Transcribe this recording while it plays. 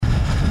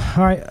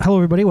All right. Hello,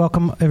 everybody.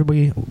 Welcome,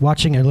 everybody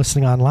watching and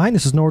listening online.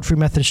 This is Norwood Free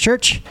Methodist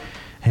Church,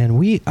 and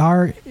we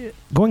are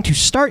going to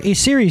start a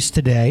series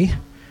today.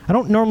 I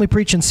don't normally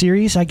preach in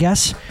series, I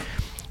guess,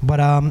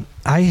 but I'm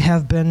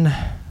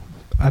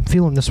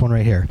feeling this one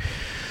right here.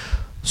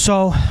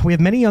 So we have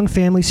many young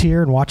families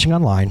here and watching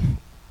online,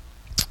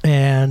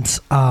 and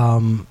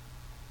I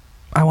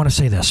want to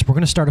say this. We're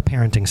going to start a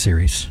parenting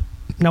series.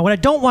 Now, what I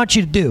don't want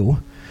you to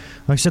do,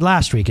 like I said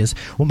last week, is,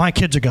 well, my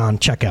kids are gone,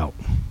 check out.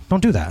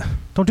 Don't do that.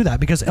 Don't do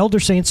that, because elder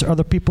saints are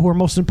the people who are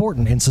most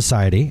important in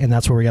society, and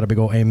that's where we got to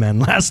go amen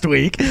last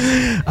week.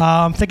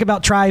 Think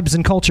about tribes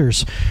and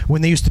cultures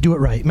when they used to do it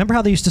right. Remember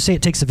how they used to say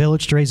it takes a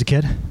village to raise a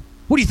kid?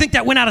 What, do you think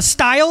that went out of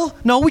style?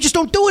 No, we just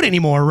don't do it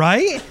anymore,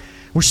 right?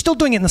 We're still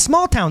doing it in the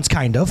small towns,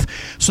 kind of.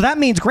 So that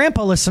means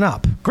grandpa, listen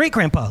up.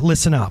 Great-grandpa,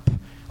 listen up.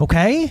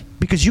 Okay?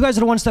 Because you guys are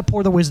the ones that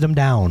pour the wisdom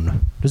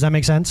down. Does that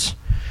make sense?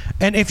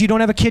 And if you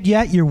don't have a kid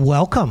yet, you're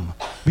welcome,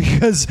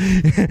 because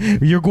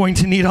you're going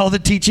to need all the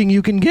teaching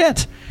you can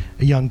get.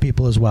 Young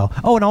people as well.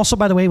 Oh, and also,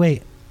 by the way,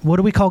 wait, what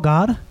do we call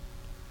God?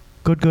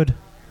 Good.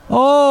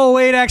 Oh,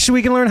 wait, actually,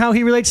 we can learn how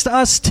he relates to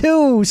us,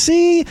 too.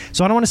 See?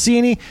 So I don't want to see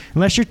any,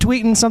 unless you're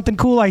tweeting something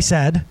cool I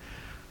said.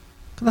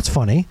 That's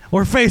funny.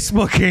 Or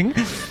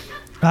Facebooking.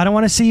 I don't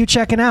want to see you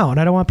checking out.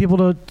 I don't want people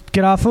to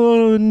get off,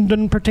 oh, it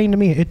doesn't pertain to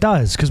me. It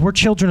does, because we're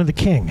children of the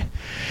King.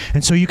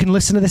 And so you can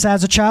listen to this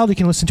as a child. You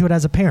can listen to it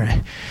as a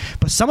parent.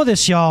 But some of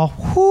this, y'all,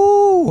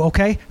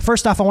 okay?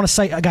 First off, I want to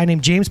cite a guy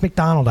named James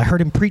MacDonald. I heard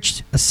him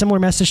preach a similar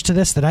message to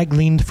this that I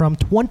gleaned from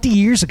 20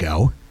 years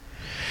ago.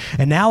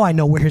 And now I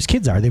know where his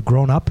kids are. They've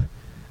grown up.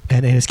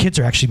 And his kids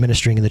are actually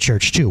ministering in the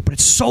church, too. But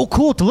it's so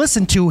cool to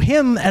listen to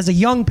him as a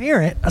young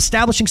parent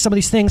establishing some of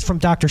these things from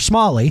Dr.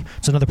 Smalley.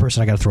 It's another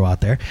person I got to throw out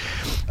there.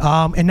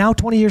 And now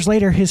 20 years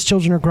later, his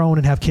children are grown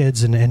and have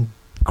kids and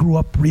grew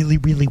up really,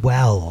 really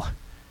well.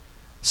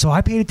 So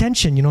I paid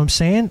attention, you know what I'm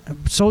saying?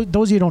 So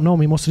those of you who don't know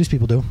me, most of these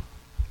people do.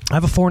 I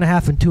have a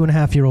 4.5 and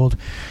 2.5-year-old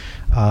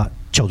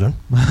children,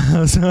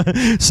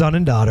 son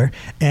and daughter,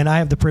 and I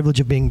have the privilege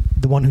of being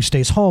the one who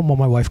stays home while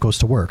my wife goes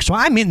to work. So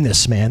I'm in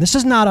this, man. This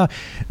is not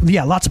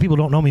lots of people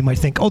who don't know me might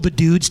think, oh, the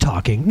dude's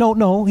talking.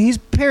 No, he's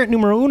parent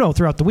numero uno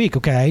throughout the week,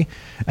 okay?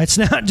 It's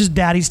not just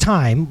daddy's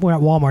time. We're at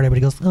Walmart,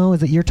 everybody goes, oh,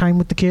 is it your time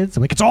with the kids?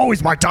 I'm like, it's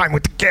always my time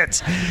with the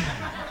kids.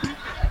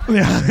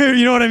 Yeah,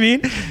 you know what I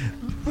mean?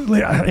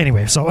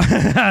 Anyway, so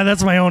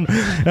that's my own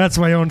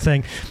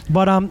thing.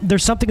 But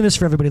there's something in this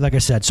for everybody, like I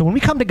said. So when we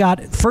come to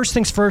God, first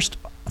things first,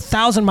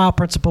 1,000-mile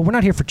principle. We're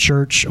not here for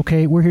church,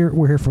 okay? We're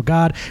here for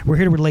God. We're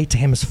here to relate to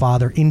him as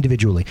Father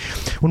individually.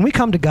 When we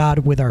come to God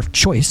with our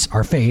choice,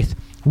 our faith,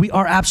 we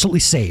are absolutely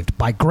saved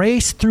by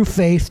grace through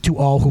faith to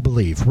all who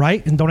believe,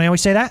 right? And don't I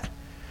always say that?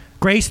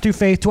 Grace through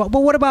faith to all.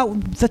 But what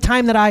about the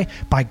time that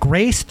by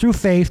grace through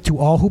faith to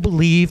all who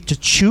believe, to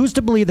choose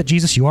to believe that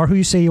Jesus, you are who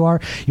you say you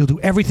are. You'll do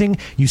everything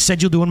you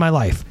said you'll do in my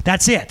life.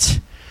 That's it.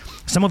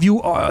 Some of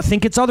you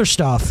think it's other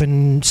stuff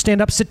and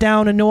stand up, sit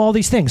down, and know all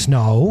these things.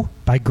 No,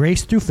 by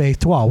grace through faith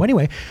to all.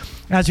 Anyway,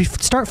 as we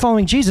start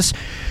following Jesus,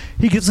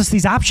 he gives us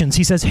these options.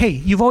 He says, hey,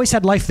 you've always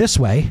had life this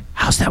way.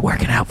 How's that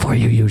working out for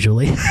you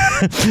usually?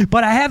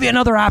 But I have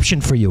another option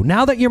for you.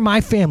 Now that you're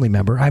my family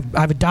member,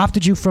 I've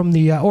adopted you from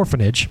the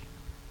orphanage.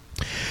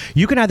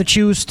 You can either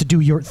choose to do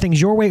your things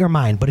your way or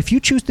mine. But if you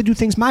choose to do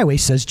things my way,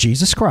 says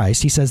Jesus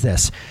Christ, he says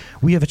this,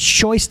 we have a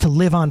choice to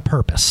live on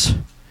purpose.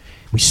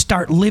 We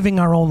start living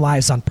our own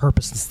lives on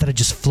purpose instead of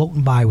just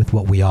floating by with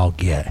what we all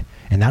get.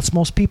 And that's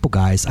most people,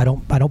 guys. I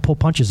don't pull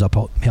punches up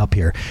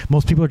here.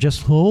 Most people are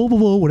just,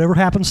 whatever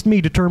happens to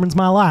me determines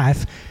my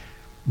life.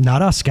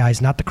 Not us,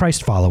 guys, not the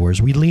Christ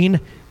followers. We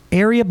lean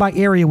area by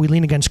area, we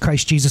lean against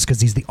Christ Jesus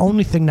because he's the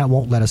only thing that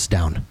won't let us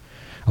down.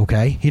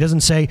 Okay? He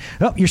doesn't say,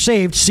 oh, you're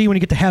saved, see you when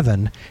you get to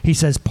heaven. He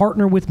says,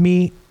 partner with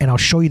me and I'll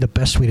show you the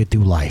best way to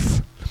do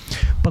life.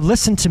 But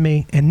listen to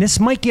me, and this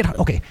might get,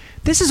 okay,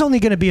 this is only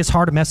going to be as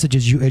hard a message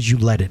as you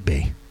let it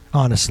be,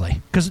 honestly.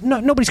 Because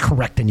nobody's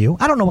correcting you.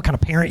 I don't know what kind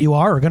of parent you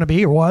are or going to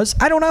be or was.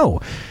 I don't know.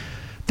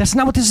 That's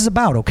not what this is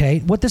about, okay?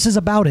 What this is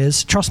about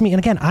is, trust me, and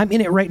again, I'm in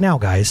it right now,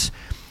 guys.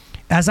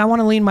 As I want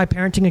to lean my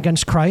parenting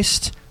against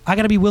Christ, I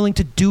got to be willing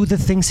to do the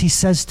things he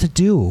says to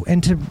do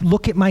and to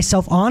look at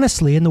myself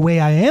honestly in the way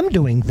I am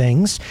doing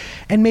things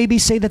and maybe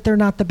say that they're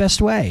not the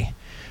best way.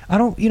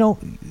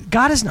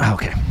 God is not,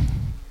 okay.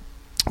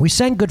 We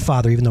sang Good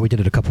Father, even though we did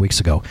it a couple weeks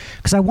ago,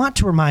 because I want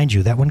to remind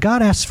you that when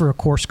God asks for a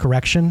course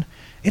correction,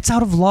 it's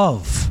out of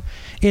love.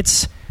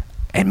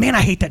 And man,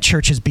 I hate that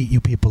church has beat you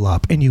people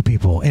up, and you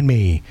people, and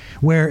me,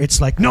 where it's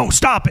like, no,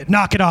 stop it,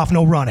 knock it off,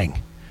 no running.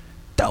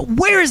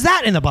 Where is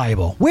that in the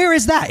Bible? Where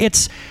is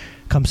that?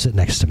 Come sit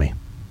next to me.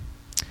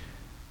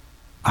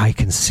 I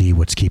can see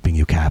what's keeping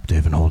you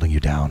captive and holding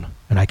you down,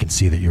 and I can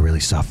see that you're really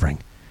suffering.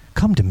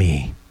 Come to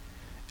me.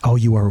 Oh,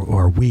 you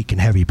are weak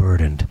and heavy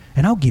burdened,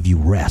 and I'll give you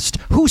rest.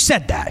 Who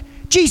said that?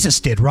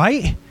 Jesus did,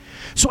 right?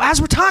 So as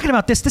we're talking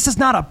about this is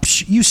not a,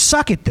 you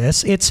suck at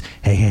this. It's,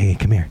 hey,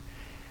 come here.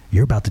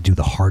 You're about to do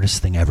the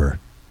hardest thing ever.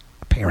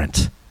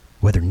 Parent.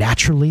 whether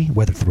naturally,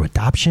 whether through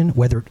adoption,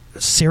 whether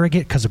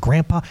surrogate because of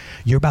grandpa,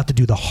 you're about to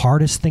do the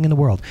hardest thing in the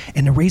world.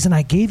 And the reason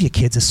I gave you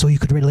kids is so you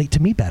could relate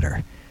to me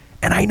better.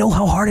 And I know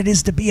how hard it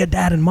is to be a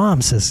dad and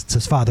mom, says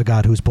Father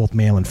God, who's both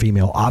male and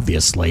female,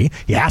 obviously.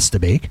 He has to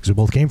be, because we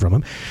both came from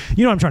him.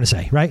 You know what I'm trying to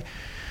say, right?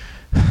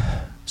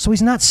 So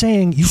he's not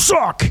saying, you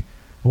suck,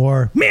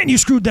 or, man, you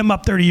screwed them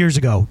up 30 years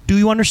ago. Do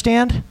you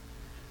understand?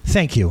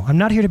 Thank you. I'm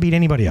not here to beat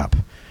anybody up.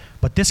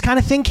 But this kind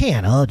of thing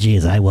can. Oh,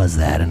 geez, I was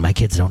that, and my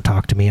kids don't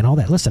talk to me and all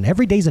that. Listen,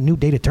 every day's a new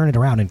day to turn it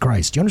around in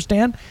Christ. Do you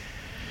understand?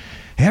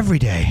 Every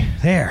day.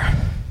 There.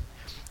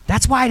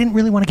 That's why I didn't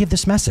really want to give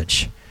this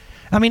message.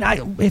 I mean,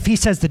 if he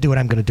says to do it,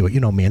 I'm going to do it.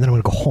 You know me, and then I'm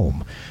going to go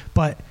home.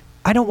 But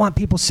I don't want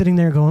people sitting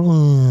there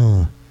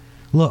going,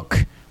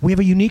 look, we have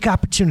a unique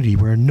opportunity.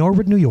 We're in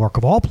Norwood, New York,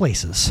 of all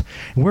places,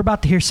 and we're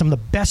about to hear some of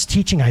the best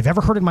teaching I've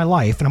ever heard in my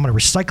life, and I'm going to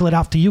recycle it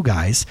out to you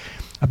guys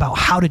about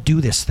how to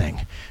do this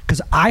thing. Because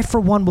I, for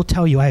one, will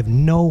tell you I have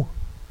no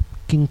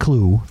freaking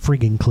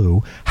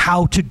clue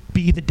how to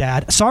be the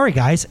dad. Sorry,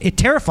 guys, it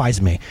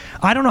terrifies me.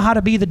 I don't know how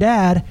to be the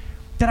dad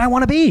that I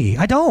want to be.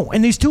 I don't.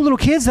 And these two little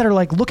kids that are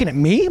like looking at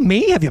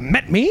me? Have you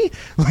met me?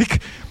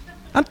 Like,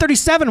 I'm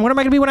 37. What am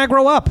I going to be when I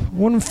grow up?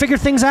 When we figure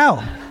things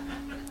out?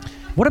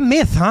 What a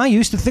myth, huh? You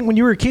used to think when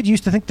you were a kid, you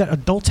used to think that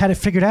adults had it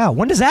figured out.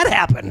 When does that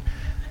happen?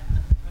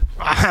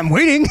 I'm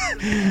waiting.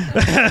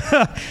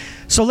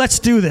 So let's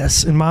do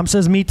this. And Mom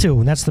says, me too.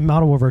 And that's the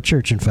motto of our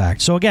church, in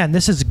fact. So again,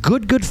 this is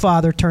good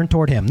father, turn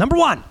toward him. Number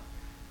 1.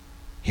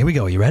 Here we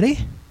go. You ready?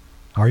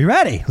 Are you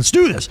ready? Let's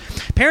do this.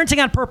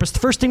 Parenting on purpose. The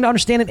first thing to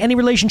understand in any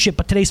relationship,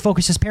 but today's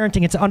focus is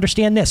parenting, and to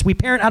understand this. We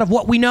parent out of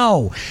what we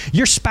know.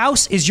 Your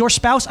spouse is your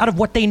spouse out of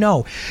what they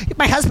know.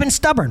 My husband's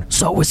stubborn.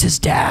 So was his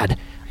dad.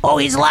 Oh,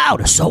 he's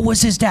loud. So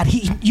was his dad.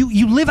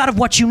 You live out of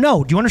what you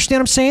know. Do you understand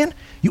what I'm saying?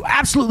 You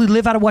absolutely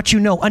live out of what you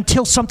know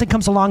until something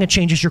comes along and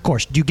changes your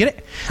course. Do you get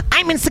it?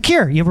 I'm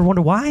insecure. You ever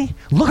wonder why?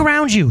 Look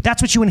around you.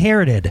 That's what you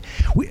inherited.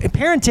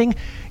 Parenting,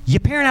 you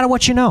parent out of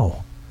what you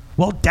know.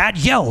 Well, Dad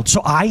yelled,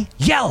 so I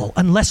yell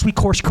unless we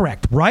course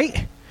correct,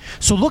 right?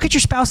 So look at your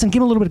spouse and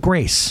give him a little bit of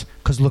grace,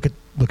 because look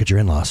at your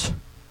in-laws.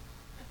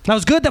 That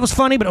was good. That was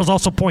funny, but it was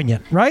also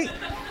poignant, right?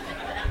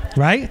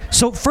 Right?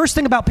 So first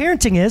thing about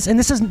parenting is, and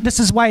this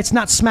is why it's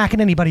not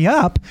smacking anybody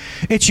up,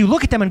 it's you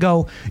look at them and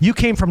go, you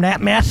came from that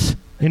mess,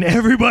 and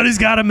everybody's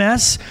got a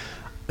mess.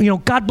 You know,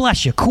 God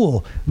bless you.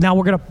 Cool. Now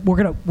we're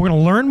gonna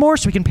learn more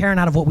so we can parent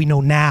out of what we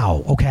know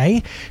now,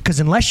 okay? Because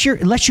unless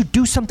you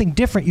do something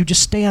different, you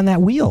just stay on that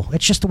wheel.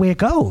 It's just the way it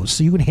goes.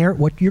 So you inherit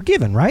what you're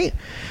given, right?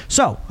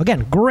 So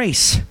again,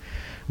 grace.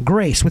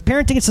 With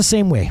parenting, it's the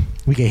same way.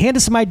 We get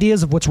handed some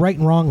ideas of what's right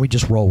and wrong. We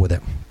just roll with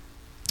it.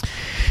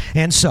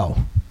 And so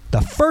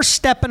the first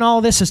step in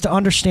all this is to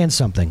understand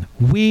something.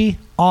 We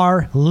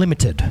are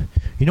limited.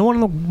 You know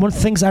one of the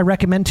things I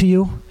recommend to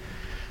you?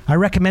 I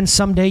recommend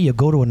someday you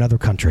go to another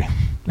country,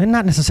 and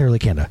not necessarily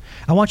Canada.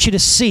 I want you to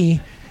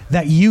see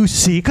that you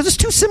see, because it's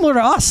too similar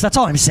to us. That's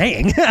all I'm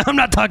saying. I'm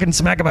not talking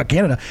smack about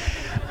Canada.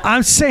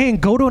 I'm saying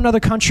go to another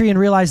country and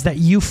realize that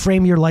you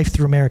frame your life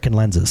through American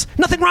lenses.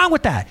 Nothing wrong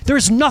with that. There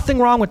is nothing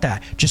wrong with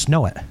that. Just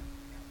know it.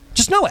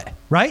 Just know it,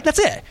 right? That's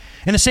it.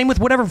 And the same with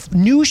whatever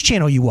news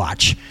channel you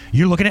watch.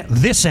 You're looking at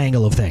this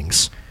angle of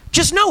things.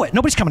 Just know it.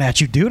 Nobody's coming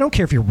at you, dude. I don't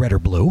care if you're red or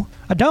blue.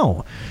 I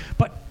don't.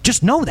 But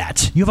just know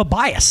that. You have a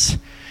bias.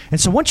 And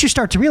so once you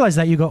start to realize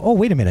that, you go, oh,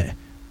 wait a minute.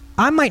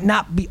 I might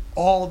not be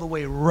all the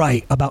way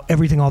right about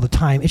everything all the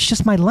time. It's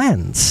just my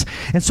lens.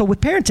 And so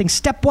with parenting,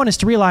 step 1 is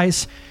to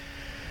realize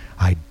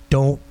I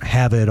don't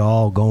have it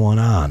all going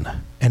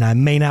on. And I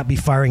may not be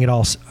firing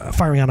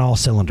on all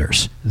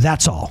cylinders.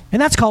 That's all. And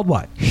that's called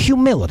what?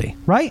 Humility,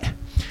 right?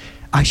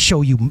 I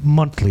show you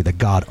monthly that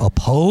God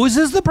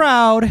opposes the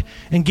proud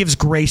and gives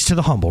grace to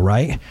the humble,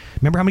 right?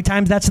 Remember how many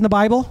times that's in the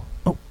Bible?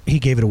 Oh, he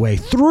gave it away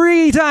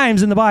 3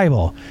 times in the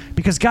Bible,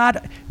 because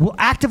God will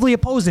actively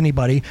oppose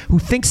anybody who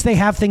thinks they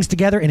have things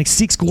together and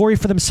seeks glory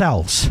for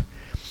themselves.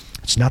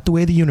 It's not the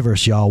way of the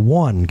universe, y'all.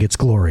 One gets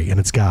glory,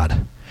 and it's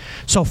God.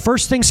 So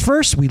first things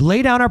first, we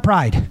lay down our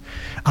pride.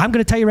 I'm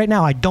going to tell you right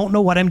now, I don't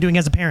know what I'm doing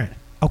as a parent.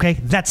 Okay,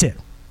 that's it.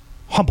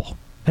 Humble.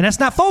 And that's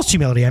not false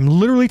humility. I'm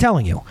literally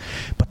telling you.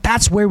 But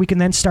that's where we can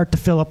then start to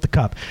fill up the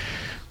cup.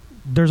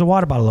 There's a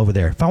water bottle over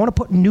there. If I want to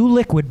put new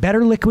liquid,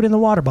 better liquid in the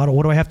water bottle,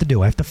 what do I have to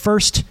do? I have to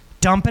first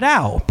dump it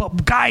out.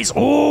 But guys,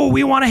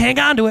 we want to hang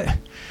on to it.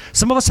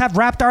 Some of us have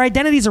wrapped our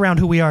identities around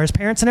who we are as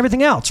parents and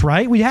everything else,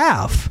 right? We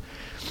have.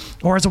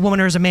 Or as a woman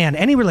or as a man,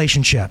 any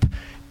relationship,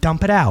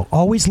 dump it out.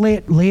 Always lay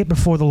it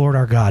before the Lord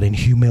our God in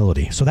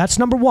humility. So that's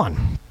number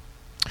 1.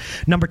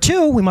 Number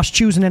 2, we must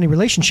choose in any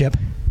relationship.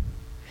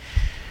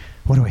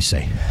 What do I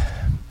say?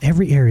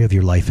 Every area of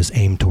your life is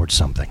aimed towards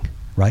something,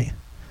 right?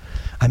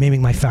 I'm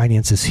aiming my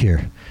finances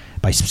here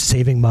by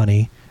saving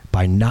money,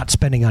 by not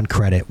spending on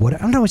credit.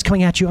 I'm not always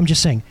coming at you. I'm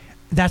just saying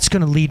that's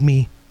going to lead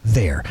me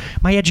there.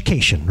 My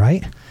education,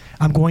 right?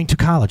 I'm going to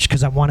college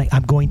because I'm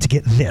going to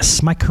get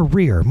this. My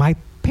career, my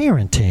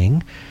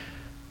parenting,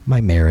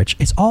 my marriage,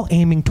 it's all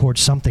aiming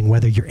towards something,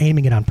 whether you're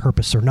aiming it on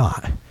purpose or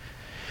not.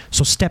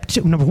 So step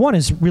 2, number 1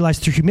 is realize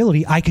through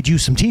humility, I could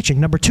use some teaching.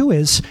 Number 2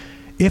 is,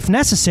 if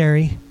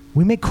necessary,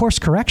 We make course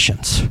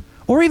corrections.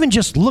 Or even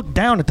just look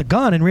down at the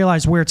gun and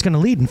realize where it's going to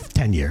lead in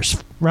 10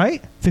 years,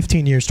 right?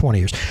 15 years, 20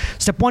 years.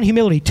 Step 1,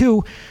 humility.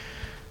 2,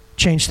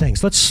 change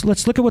things. Let's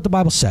look at what the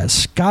Bible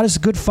says. God is a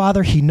good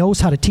father. He knows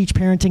how to teach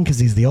parenting because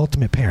he's the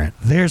ultimate parent.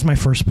 There's my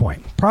first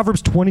point.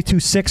 Proverbs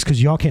 22:6,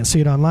 because y'all can't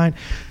see it online.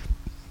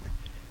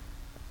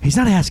 He's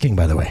not asking,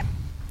 by the way.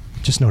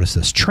 Just notice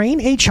this. Train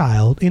a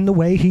child in the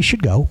way he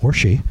should go, or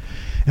she,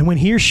 and when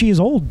he or she is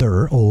old,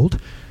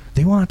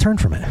 they will not turn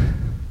from it.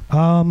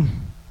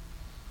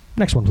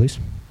 Next one, please.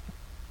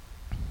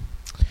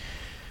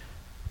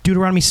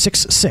 Deuteronomy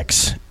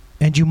 6:6.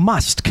 And you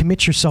must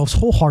commit yourselves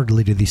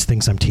wholeheartedly to these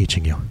things I'm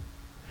teaching you.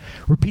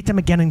 Repeat them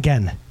again and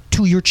again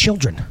to your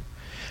children.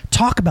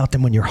 Talk about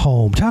them when you're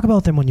home. Talk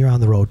about them when you're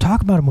on the road.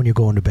 Talk about them when you're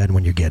going to bed and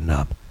when you're getting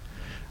up.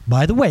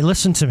 By the way,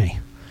 listen to me.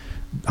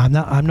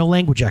 I'm no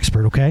language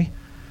expert, okay?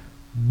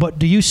 But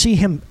do you see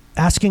him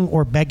asking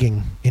or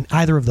begging in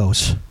either of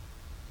those?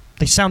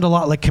 They sound a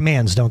lot like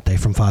commands, don't they,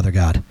 from Father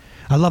God?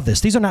 I love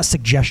this. These are not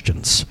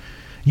suggestions.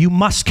 You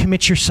must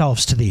commit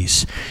yourselves to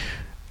these.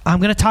 I'm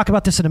going to talk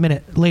about this in a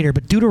minute later,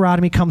 but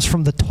Deuteronomy comes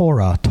from the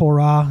Torah.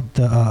 Torah,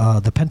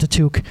 the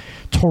Pentateuch.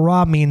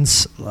 Torah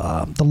means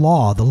the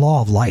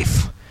law of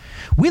life.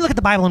 We look at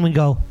the Bible and we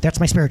go,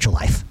 that's my spiritual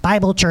life.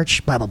 Bible,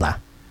 church, blah, blah, blah.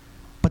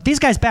 But these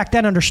guys back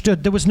then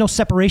understood there was no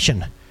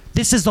separation.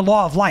 This is the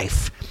law of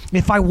life.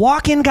 If I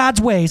walk in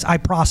God's ways, I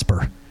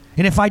prosper.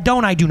 And if I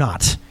don't, I do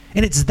not.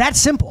 And it's that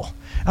simple.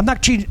 I'm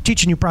not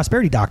teaching you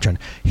prosperity doctrine.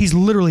 He's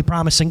literally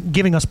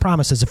giving us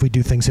promises if we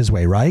do things his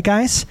way, right,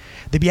 guys?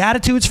 The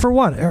Beatitudes, for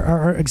one,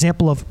 are an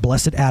example of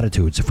blessed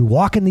attitudes. If we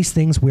walk in these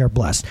things, we are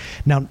blessed.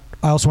 Now,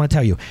 I also want to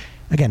tell you,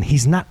 again,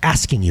 he's not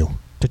asking you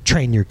to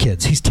train your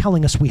kids. He's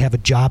telling us we have a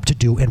job to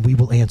do, and we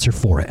will answer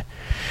for it.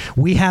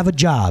 We have a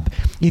job.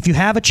 If you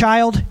have a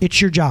child,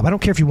 it's your job. I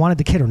don't care if you wanted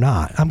the kid or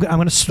not. I'm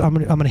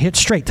gonna hit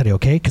straight today,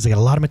 okay? Because I got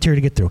a lot of material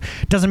to get through.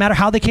 It doesn't matter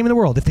how they came in the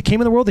world. If they came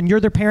in the world and you're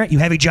their parent, you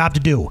have a job to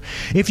do.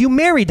 If you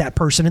married that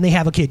person and they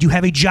have a kid, you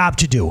have a job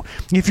to do.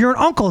 If you're an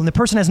uncle and the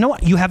person has no,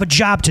 you have a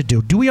job to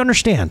do. Do we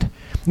understand?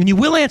 And you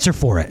will answer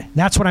for it.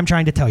 That's what I'm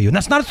trying to tell you. And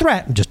that's not a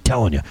threat. I'm just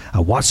telling you. I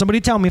want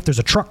somebody to tell me if there's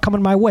a truck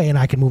coming my way and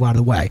I can move out of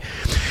the way.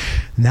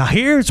 Now,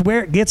 here's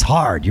where it gets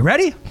hard. You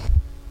ready?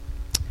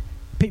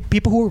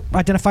 People who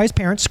identify as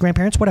parents,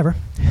 grandparents, whatever.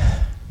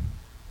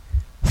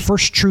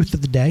 First truth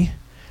of the day,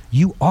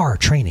 you are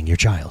training your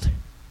child.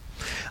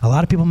 A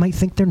lot of people might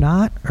think they're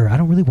not, or I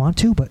don't really want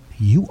to, but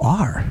you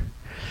are.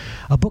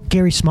 A book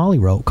Gary Smalley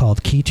wrote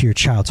called Key to Your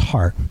Child's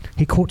Heart,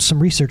 he quotes some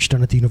research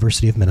done at the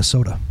University of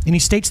Minnesota. And he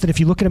states that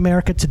if you look at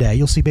America today,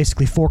 you'll see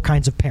basically 4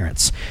 kinds of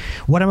parents.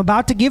 What I'm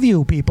about to give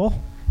you,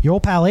 people, your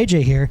old pal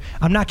AJ here,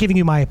 I'm not giving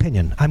you my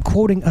opinion. I'm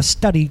quoting a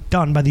study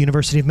done by the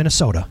University of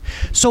Minnesota.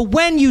 So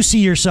when you see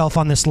yourself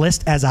on this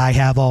list, as I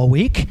have all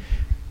week,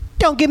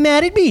 don't get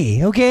mad at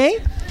me,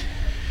 okay?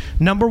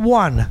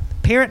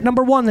 Parent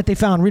number one that they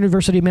found,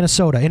 University of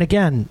Minnesota. And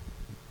again,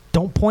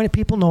 don't point at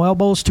people, no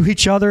elbows to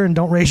each other, and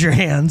don't raise your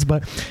hands.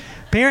 But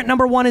parent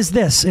number one is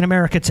this in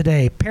America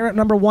today. Parent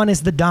number one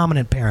is the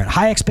dominant parent.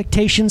 High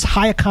expectations,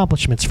 high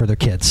accomplishments for their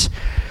kids.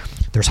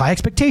 There's high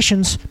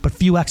expectations, but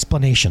few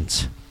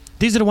explanations.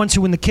 These are the ones who,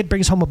 when the kid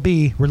brings home a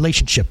B,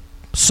 relationship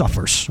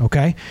suffers,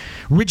 okay?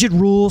 Rigid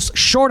rules,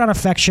 short on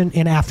affection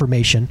and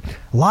affirmation,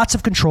 lots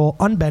of control,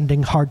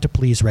 unbending, hard to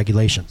please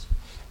regulations.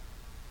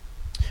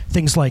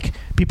 Things like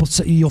people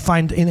say, you'll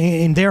find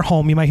in their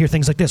home, you might hear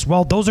things like this.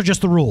 Well, those are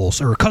just the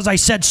rules, or because I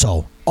said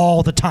so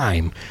all the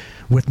time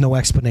with no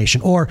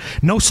explanation, or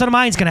no son of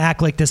mine's going to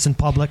act like this in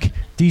public.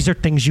 These are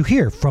things you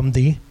hear from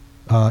the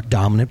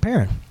dominant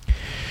parent.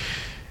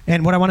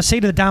 And what I want to say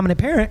to the dominant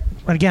parent,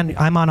 and again,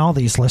 I'm on all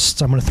these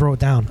lists. I'm going to throw it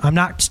down. I'm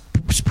not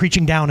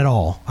preaching down at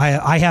all.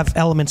 I have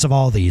elements of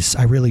all these.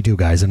 I really do,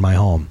 guys, in my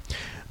home.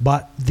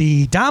 But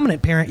the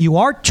dominant parent, you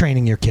are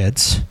training your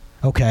kids,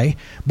 okay?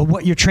 But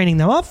what you're training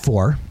them up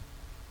for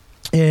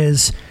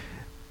is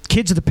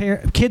kids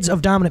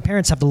of dominant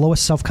parents have the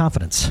lowest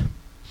self-confidence.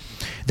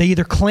 They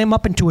either climb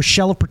up into a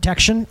shell of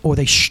protection or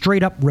they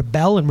straight up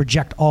rebel and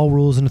reject all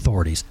rules and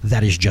authorities.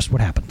 That is just what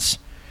happens.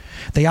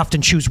 They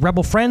often choose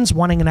rebel friends,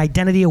 wanting an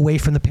identity away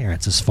from the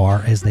parents as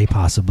far as they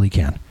possibly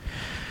can.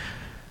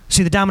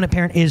 See, the dominant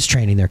parent is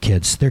training their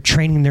kids. They're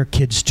training their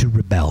kids to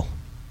rebel.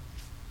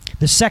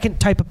 The second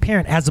type of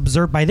parent, as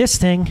observed by this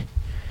thing,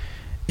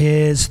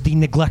 is the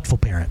neglectful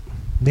parent.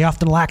 They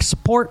often lack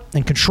support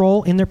and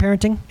control in their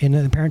parenting, in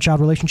the parent-child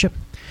relationship.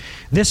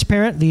 This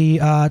parent,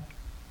 the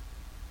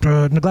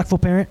neglectful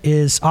parent,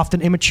 is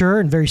often immature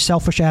and very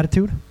selfish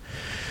attitude.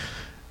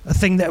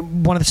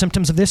 One of the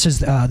symptoms of this is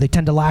they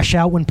tend to lash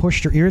out when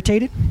pushed or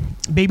irritated.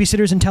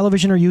 Babysitters and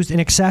television are used in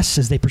excess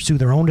as they pursue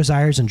their own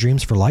desires and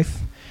dreams for life.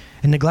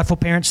 And neglectful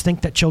parents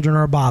think that children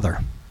are a bother.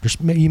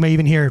 You may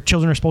even hear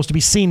children are supposed to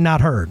be seen,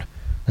 not heard.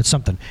 That's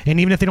something. And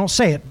even if they don't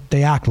say it,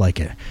 they act like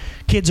it.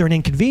 Kids are an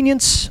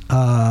inconvenience,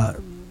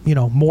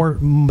 more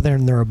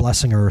than they're a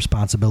blessing or a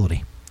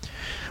responsibility.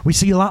 We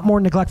see a lot more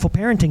neglectful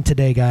parenting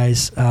today,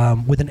 guys,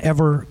 with an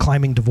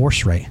ever-climbing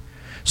divorce rate.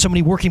 So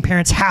many working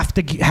parents have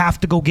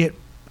to go get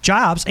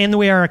jobs and the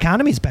way our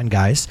economy's been,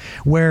 guys,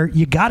 where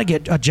you got to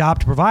get a job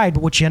to provide,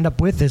 but what you end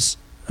up with is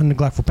a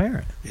neglectful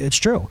parent. It's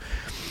true.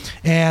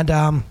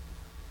 And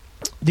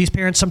these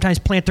parents sometimes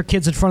plant their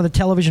kids in front of the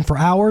television for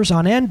hours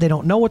on end. They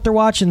don't know what they're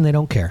watching. They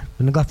don't care.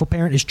 The neglectful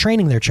parent is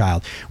training their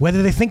child.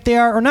 Whether they think they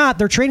are or not,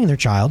 they're training their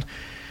child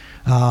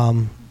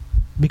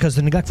because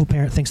the neglectful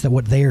parent thinks that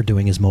what they are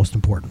doing is most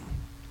important.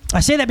 I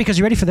say that because,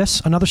 you ready for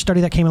this? Another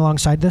study that came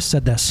alongside this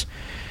said this.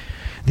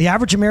 The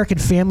average American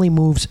family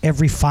moves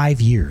every 5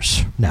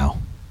 years now.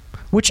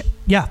 Which,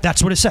 yeah,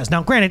 that's what it says.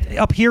 Now, granted,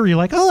 up here, you're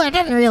like, oh, I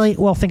didn't really.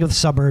 Well, think of the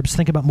suburbs.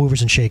 Think about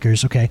movers and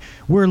shakers, okay?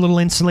 We're a little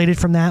insulated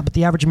from that, but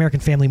the average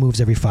American family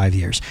moves every 5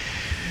 years.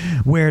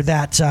 Where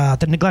that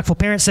the neglectful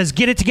parent says,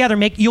 get it together,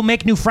 you'll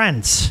make new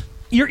friends.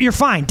 You're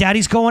fine.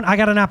 Daddy's going, I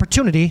got an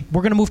opportunity.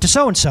 We're going to move to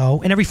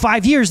so-and-so. And every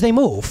 5 years, they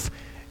move.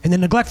 And the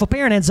neglectful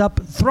parent ends up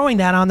throwing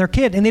that on their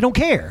kid, and they don't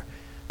care.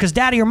 Because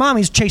daddy or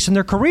mommy's chasing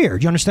their career.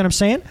 Do you understand what I'm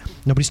saying?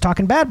 Nobody's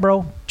talking bad,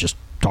 bro. Just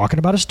talking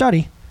about a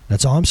study.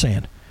 That's all I'm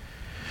saying.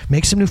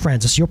 Make some new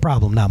friends. It's your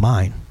problem, not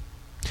mine.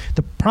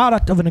 The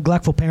product of a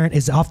neglectful parent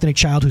is often a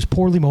child who's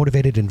poorly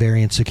motivated and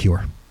very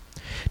insecure.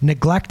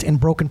 Neglect and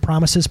broken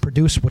promises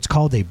produce what's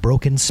called a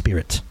broken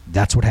spirit.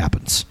 That's what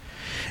happens.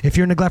 If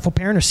you're a neglectful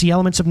parent or see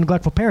elements of a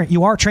neglectful parent,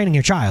 you are training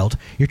your child.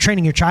 You're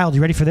training your child,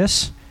 you ready for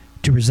this?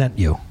 To resent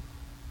you.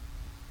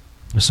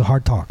 This is a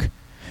hard talk.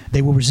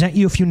 They will resent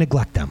you if you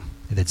neglect them.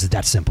 It's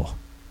that simple.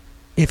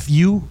 If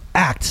you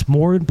act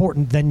more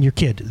important than your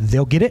kid,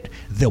 they'll get it,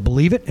 they'll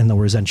believe it, and they'll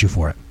resent you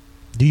for it.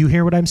 Do you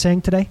hear what I'm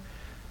saying today?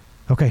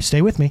 Okay,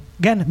 stay with me.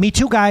 Again, me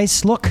too,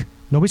 guys. Look,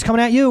 nobody's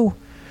coming at you.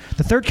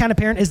 The third kind of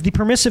parent is the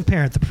permissive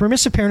parent. The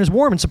permissive parent is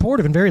warm and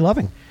supportive and very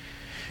loving.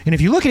 And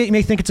if you look at it, you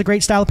may think it's a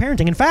great style of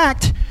parenting. In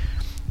fact,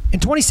 in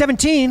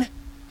 2017,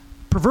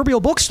 proverbial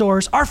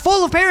bookstores are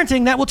full of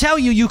parenting that will tell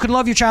you you can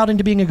love your child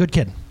into being a good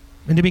kid,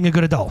 into being a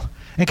good adult.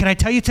 And can I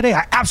tell you today,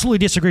 I absolutely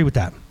disagree with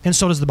that. And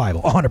so does the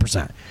Bible,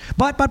 100%.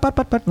 But,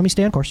 let me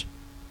stay on course.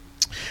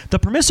 The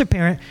permissive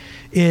parent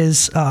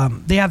is,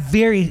 they have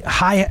very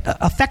high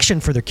affection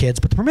for their kids,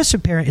 but the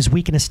permissive parent is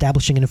weak in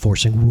establishing and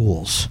enforcing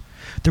rules.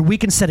 They're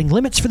weak in setting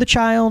limits for the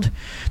child.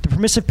 The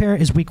permissive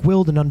parent is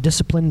weak-willed and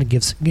undisciplined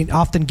and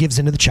often gives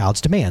into the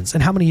child's demands.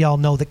 And how many of y'all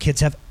know that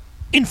kids have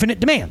infinite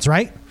demands,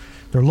 right?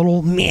 They're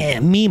little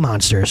me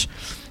monsters.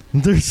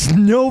 There's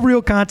no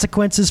real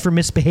consequences for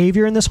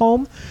misbehavior in this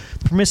home.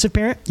 The permissive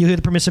parent, you hear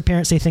the permissive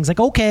parent say things like,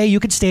 okay, you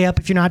can stay up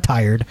if you're not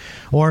tired,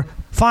 or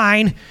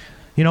fine,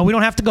 we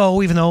don't have to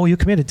go even though you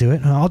committed to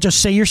it. I'll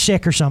just say you're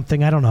sick or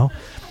something. I don't know.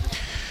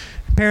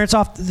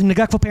 The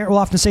neglectful parent will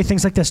often say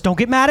things like this. Don't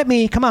get mad at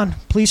me. Come on.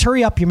 Please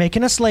hurry up. You're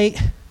making us late.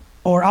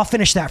 Or I'll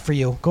finish that for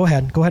you. Go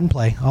ahead and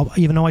play.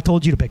 Even though I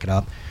told you to pick it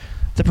up.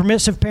 The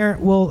permissive parent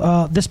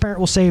this parent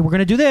will say, we're going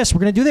to do this, we're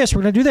going to do this,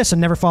 we're going to do this,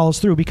 and never follows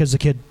through because the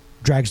kid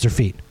drags their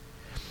feet.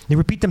 They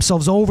repeat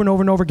themselves over and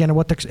over and over again of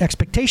what their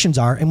expectations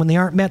are, and when they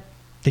aren't met,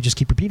 they just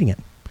keep repeating it.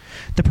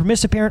 The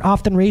permissive parent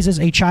often raises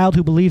a child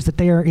who believes that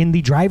they are in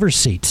the driver's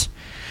seat.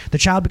 The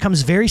child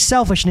becomes very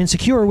selfish and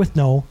insecure with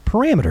no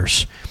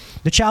parameters.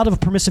 The child of a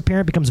permissive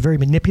parent becomes very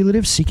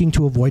manipulative, seeking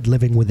to avoid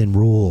living within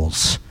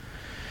rules.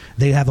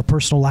 They have a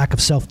personal lack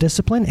of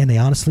self-discipline, and they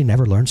honestly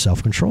never learn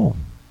self-control.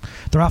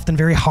 They're often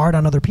very hard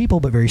on other people,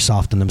 but very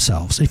soft on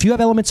themselves. If you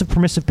have elements of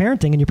permissive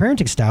parenting in your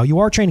parenting style, you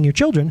are training your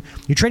children.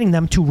 You're training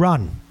them to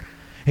run.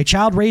 A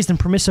child raised in a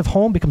permissive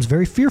home becomes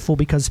very fearful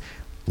because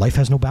life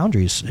has no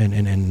boundaries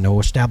and no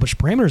established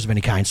parameters of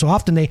any kind. So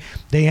often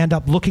they end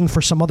up looking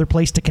for some other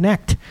place to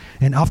connect.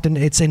 And often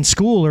it's in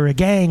school or a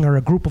gang or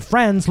a group of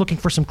friends looking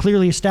for some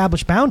clearly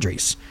established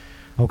boundaries.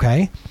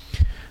 Okay?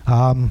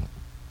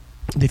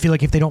 They feel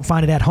like if they don't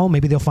find it at home,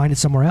 maybe they'll find it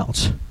somewhere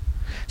else.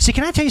 See,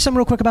 can I tell you something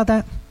real quick about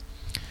that?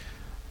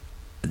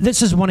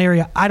 This is one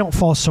area I don't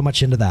fall so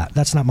much into that.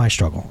 That's not my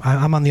struggle.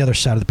 I'm on the other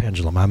side of the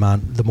pendulum. I'm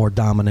on the more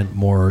dominant,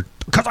 more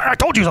because I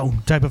told you so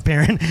type of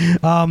parent.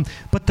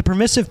 But the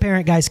permissive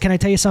parent, guys, can I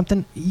tell you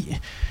something?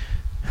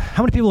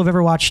 How many people have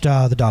ever watched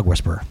The Dog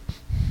Whisperer?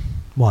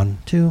 1,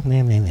 2,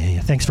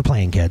 thanks for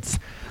playing, kids.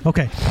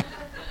 Okay.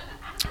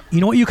 You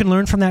know what you can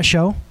learn from that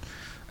show?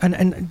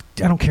 And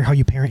I don't care how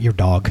you parent your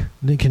dog.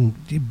 They can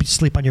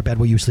sleep on your bed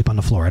while you sleep on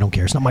the floor. I don't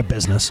care. It's not my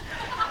business.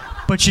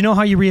 But you know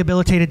how you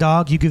rehabilitate a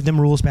dog? You give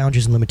them rules,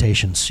 boundaries, and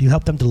limitations. You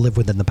help them to live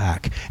within the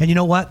pack. And you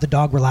know what? The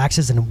dog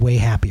relaxes and is way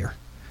happier.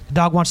 The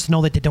dog wants to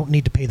know that they don't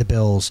need to pay the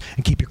bills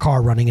and keep your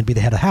car running and be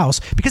the head of the house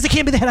because they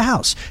can't be the head of the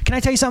house. Can I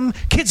tell you something?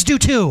 Kids do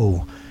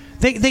too.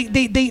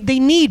 They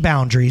need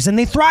boundaries and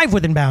they thrive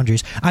within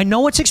boundaries. I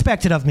know what's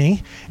expected of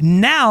me.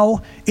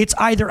 Now it's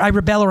either I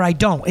rebel or I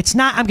don't. It's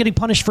not I'm getting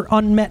punished for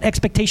unmet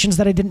expectations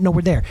that I didn't know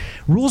were there.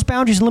 Rules,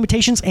 boundaries, and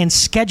limitations and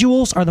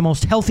schedules are the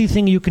most healthy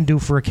thing you can do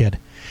for a kid.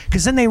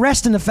 Because then they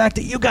rest in the fact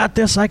that you got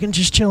this, I can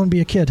just chill and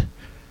be a kid.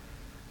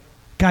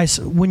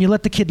 Guys, when you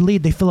let the kid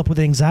lead, they fill up with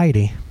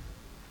anxiety.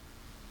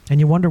 And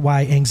you wonder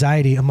why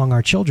anxiety among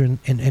our children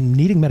and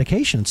needing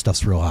medication and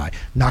stuff's real high.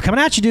 Not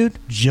coming at you, dude.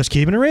 Just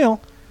keeping it real.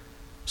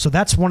 So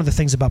that's one of the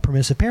things about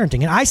permissive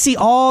parenting. And I see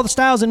all the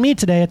styles in me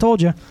today, I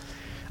told you.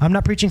 I'm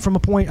not preaching from a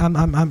point. I'm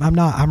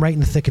not. I'm right in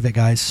the thick of it,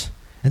 guys.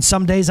 And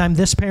some days I'm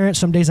this parent,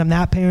 some days I'm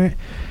that parent.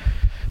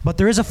 But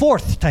there is a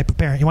fourth type of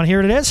parent. You want to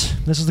hear what it is?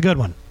 This is the good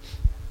one.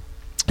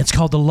 It's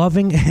called the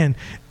loving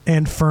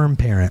and firm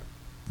parent.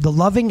 The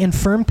loving and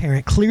firm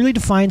parent clearly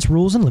defines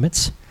rules and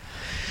limits.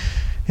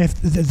 If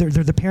they're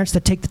the parents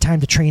that take the time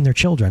to train their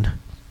children.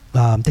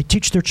 They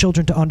teach their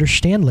children to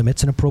understand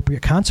limits and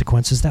appropriate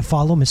consequences that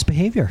follow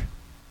misbehavior.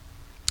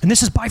 And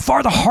this is by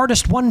far the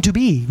hardest one to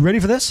be. Ready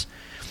for this?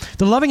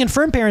 The loving and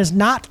firm parent is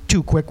not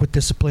too quick with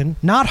discipline,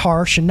 not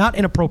harsh, and not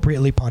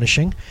inappropriately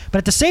punishing. But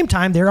at the same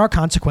time, there are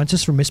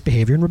consequences for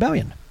misbehavior and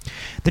rebellion.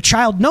 The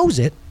child knows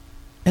it,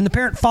 and the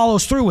parent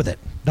follows through with it.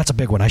 That's a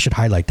big one. I should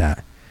highlight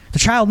that. The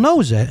child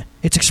knows it,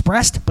 it's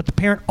expressed, but the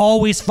parent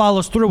always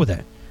follows through with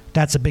it.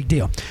 That's a big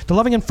deal. The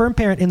loving and firm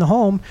parent in the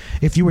home,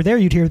 if you were there,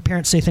 you'd hear the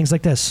parents say things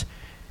like this.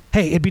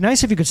 Hey, it'd be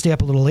nice if you could stay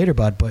up a little later,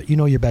 bud, but you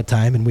know your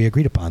bedtime, and we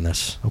agreed upon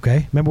this,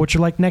 okay? Remember what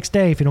you're like next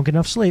day if you don't get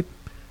enough sleep.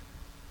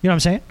 You know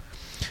what I'm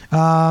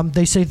saying?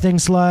 They say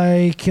things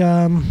like,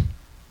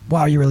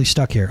 wow, you're really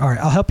stuck here. All right,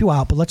 I'll help you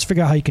out, but let's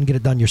figure out how you can get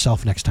it done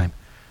yourself next time.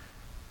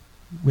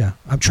 Yeah,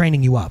 I'm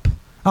training you up.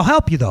 I'll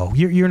help you, though.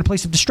 You're in a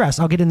place of distress.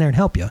 I'll get in there and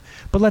help you.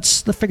 But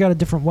let's figure out a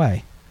different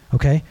way,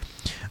 okay?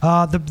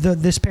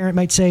 This parent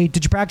might say,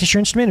 did you practice your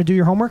instrument or do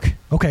your homework?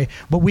 Okay,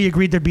 but we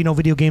agreed there'd be no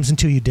video games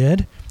until you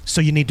did,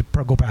 so you need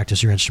to go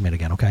practice your instrument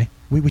again, okay?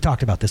 We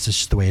talked about this. It's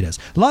just the way it is.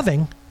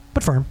 Loving,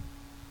 but firm.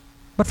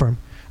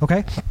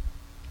 Okay?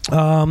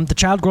 The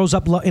child grows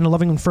up in a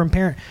loving and firm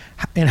parent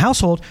and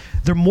household.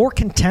 They're more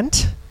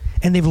content,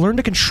 and they've learned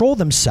to control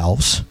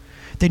themselves.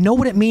 They know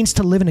what it means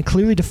to live in a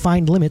clearly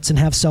defined limits and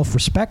have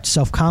self-respect,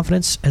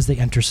 self-confidence as they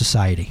enter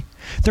society.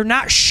 They're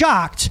not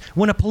shocked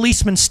when a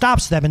policeman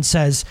stops them and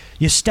says,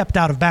 you stepped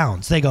out of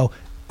bounds. They go,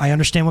 I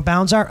understand what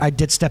bounds are. I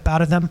did step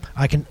out of them.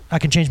 I can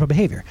change my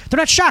behavior. They're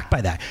not shocked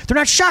by that. They're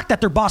not shocked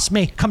that their boss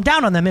may come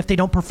down on them if they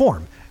don't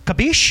perform.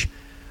 Capiche?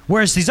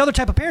 Whereas these other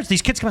type of parents,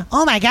 these kids come,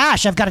 oh my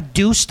gosh, I've got to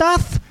do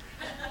stuff?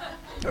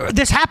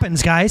 This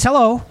happens, guys.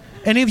 Hello.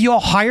 Any of you all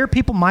hire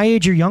people my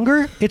age or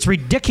younger? It's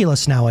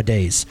ridiculous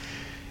nowadays.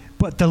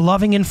 But the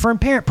loving and firm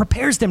parent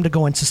prepares them to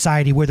go in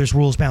society where there's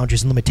rules,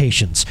 boundaries, and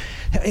limitations.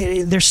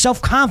 They're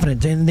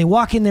self-confident, and they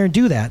walk in there and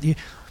do that.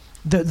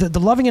 The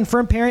loving and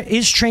firm parent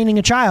is training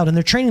a child, and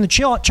they're training the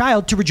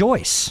child to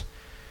rejoice.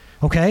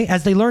 Okay?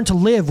 As they learn to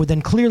live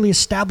within clearly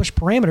established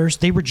parameters,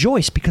 they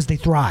rejoice because they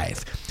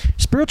thrive.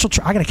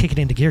 I got to kick it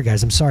into gear,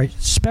 guys. I'm sorry.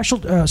 Spiritual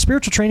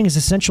training is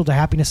essential to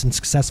happiness and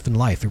success in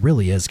life. It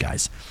really is,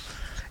 guys.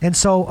 And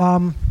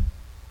so,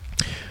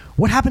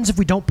 what happens if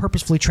we don't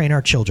purposefully train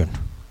our children?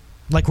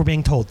 Like we're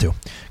being told to,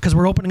 because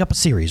we're opening up a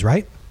series,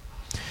 right?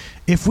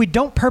 If we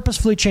don't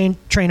purposefully train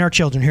our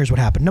children, here's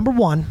what happened. Number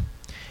one,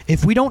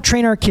 if we don't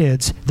train our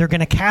kids, they're going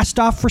to cast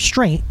off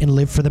restraint and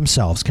live for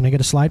themselves. Can I get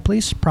a slide,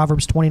 please?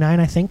 Proverbs 29,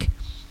 I think.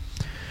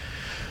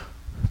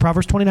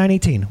 Proverbs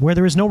 29:18. Where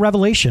there is no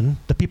revelation,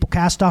 the people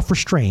cast off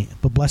restraint,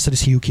 but blessed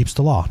is he who keeps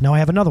the law. Now I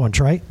have another one,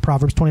 right?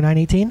 Proverbs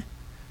 29:18.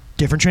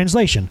 Different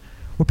translation.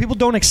 Where people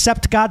don't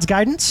accept God's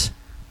guidance,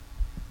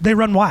 they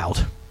run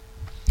wild.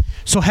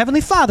 So Heavenly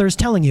Father is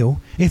telling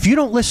you, if you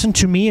don't listen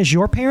to me as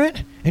your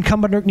parent and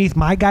come underneath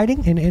my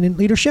guiding and in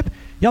leadership,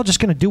 y'all just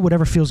going to do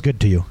whatever feels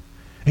good to you.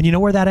 And you know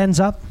where that ends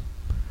up?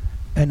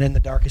 And in the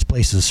darkest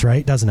places,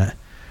 right? Doesn't it?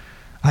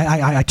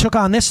 I took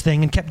on this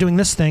thing and kept doing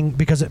this thing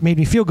because it made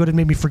me feel good and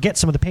made me forget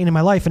some of the pain in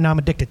my life, and now I'm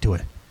addicted to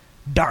it.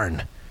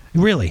 Darn.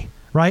 Really,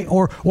 right?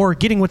 Or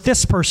getting with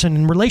this person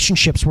and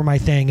relationships were my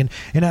thing.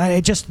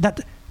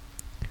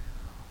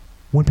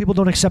 When people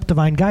don't accept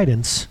divine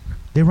guidance,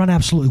 they run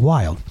absolutely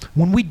wild.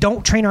 When we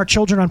don't train our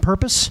children on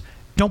purpose,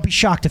 don't be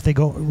shocked if they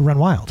go run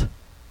wild.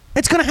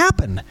 It's going to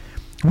happen.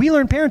 We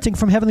learn parenting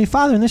from Heavenly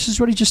Father, and this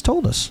is what he just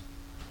told us.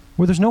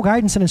 Where there's no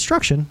guidance and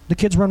instruction, the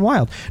kids run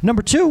wild.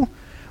 Number two,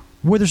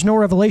 where there's no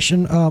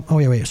revelation.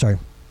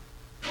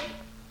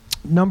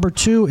 Number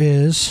two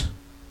is,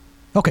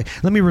 okay,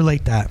 let me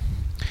relate that.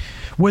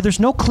 Where there's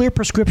no clear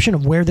prescription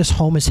of where this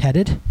home is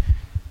headed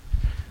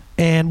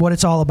and what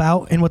it's all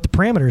about and what the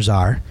parameters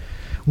are,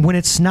 when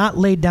it's not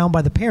laid down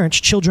by the parents,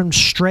 children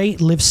stray,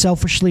 live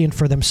selfishly and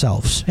for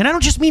themselves. And I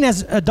don't just mean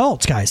as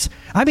adults, guys.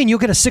 I mean, you'll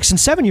get a 6 and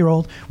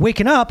 7-year-old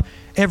waking up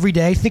every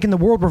day thinking the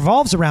world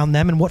revolves around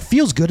them and what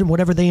feels good and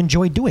whatever they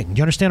enjoy doing. Do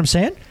you understand what I'm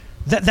saying?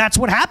 That's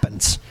what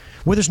happens.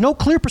 Where there's no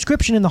clear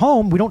prescription in the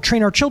home, we don't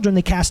train our children,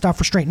 they cast off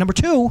restraint. Number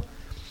two,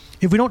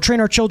 if we don't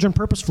train our children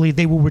purposefully,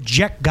 they will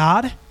reject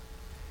God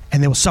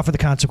and they will suffer the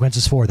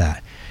consequences for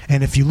that.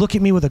 And if you look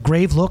at me with a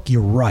grave look,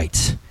 you're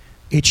right.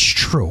 It's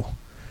true.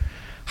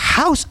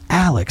 How's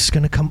Alex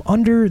going to come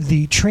under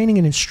the training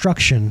and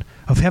instruction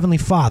of Heavenly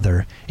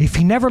Father if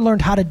he never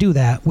learned how to do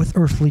that with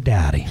earthly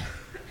daddy?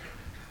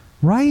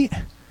 Right?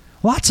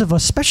 Lots of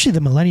us, especially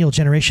the millennial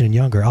generation and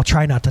younger, I'll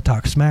try not to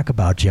talk smack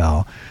about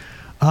y'all,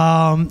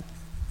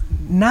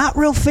 not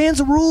real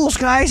fans of rules,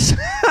 guys.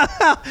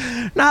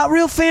 Not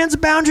real fans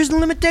of boundaries and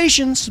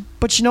limitations.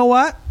 But you know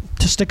what?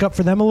 To stick up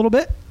for them a little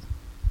bit,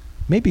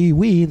 maybe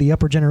we, the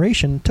upper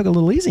generation, took a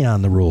little easy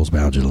on the rules,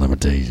 boundaries, and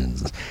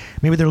limitations.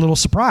 Maybe they're a little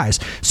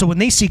surprised. So when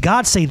they see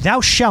God say,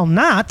 thou shalt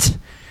not,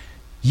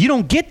 you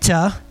don't get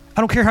to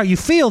I don't care how you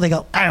feel. They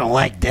go, I don't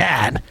like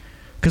that.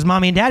 Because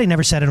mommy and daddy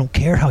never said, I don't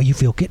care how you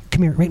feel.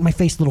 Come here, right in my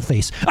face, little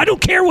face. I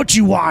don't care what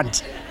you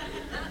want.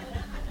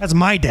 That's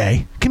my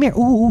day. Come here.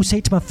 Ooh, say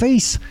it to my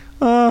face.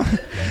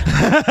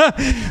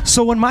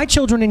 So when my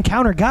children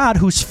encounter God,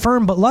 who's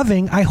firm but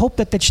loving, I hope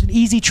that that's an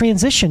easy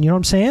transition. You know what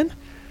I'm saying?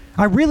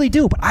 I really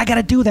do, but I got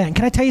to do that. And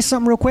can I tell you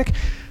something real quick?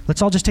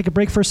 Let's all just take a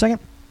break for a second.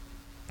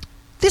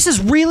 This is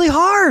really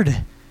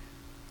hard.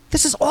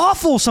 This is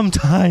awful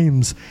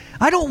sometimes.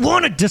 I don't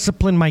want to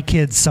discipline my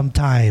kids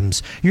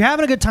sometimes. You're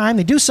having a good time,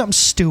 they do something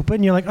stupid,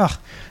 and you're like, oh,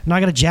 now I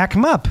got to jack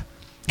them up.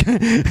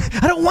 I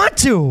don't want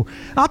to.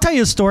 I'll tell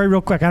you a story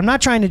real quick. I'm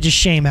not trying to just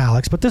shame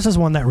Alex, but this is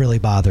one that really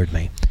bothered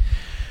me.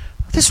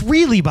 This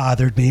really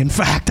bothered me. In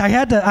fact, I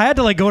had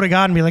to like go to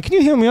God and be like, can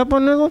you heal me up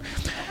on this one?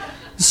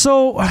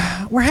 So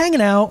we're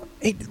hanging out.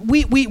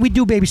 We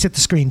do babysit the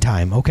screen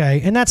time,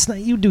 okay? And that's not,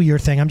 you do your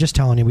thing. I'm just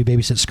telling you, we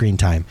babysit screen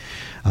time.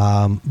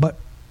 But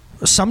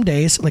some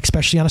days, like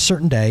especially on a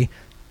certain day,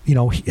 you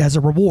know, as a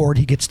reward,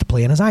 he gets to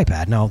play on his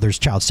iPad. Now, there's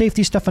child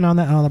safety stuff and on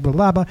that, blah, blah,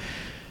 blah, blah.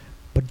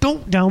 But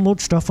don't download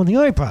stuff on the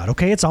iPad,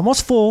 okay? It's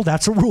almost full.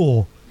 That's a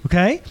rule,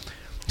 okay?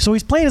 So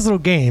he's playing his little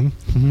game.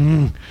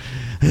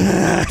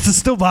 It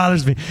still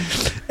bothers me.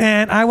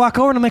 And I walk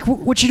over and I'm like,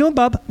 what you doing,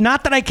 bub?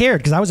 Not that I cared,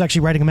 because I was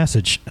actually writing a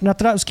message. Not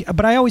that I was,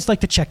 but I always like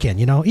to check in,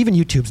 you know? Even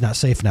YouTube's not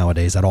safe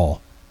nowadays at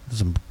all. There's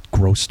some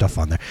gross stuff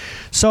on there.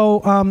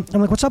 So I'm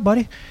like, what's up,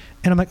 buddy?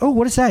 And I'm like, oh,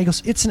 what is that? He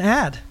goes, it's an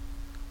ad.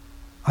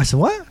 I said,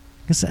 what?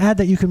 It's an ad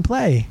that you can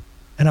play.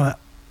 And I'm like,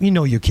 you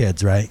know you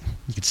kids, right?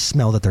 You can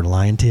smell that they're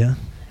lying to you.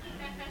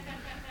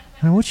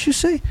 And what'd you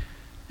say?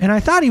 And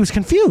I thought he was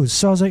confused.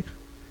 So I was like,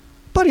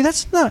 buddy,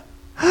 that's not.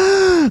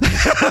 And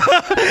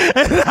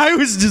I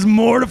was just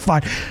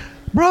mortified.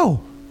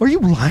 Bro, are you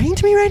lying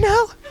to me right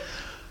now?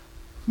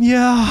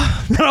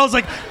 Yeah. And I was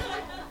like,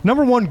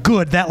 number one,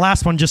 good. That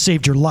last one just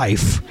saved your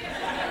life.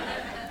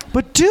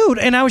 But dude,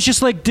 and I was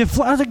just like, I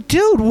was like,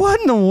 dude, what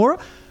in the world?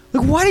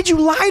 Like, why did you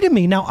lie to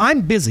me? Now,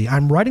 I'm busy.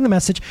 I'm writing the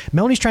message.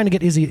 Melanie's trying to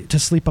get Izzy to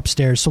sleep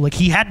upstairs. So, like,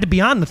 he had to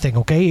be on the thing,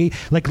 okay?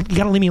 Like, you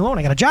got to leave me alone.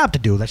 I got a job to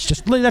do.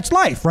 That's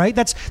life, right?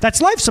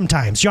 That's life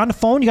sometimes. You're on the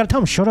phone. You got to tell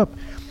him, shut up,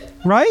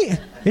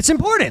 right? It's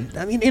important.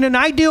 I mean, in an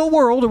ideal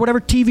world or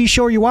whatever TV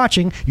show you're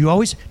watching, you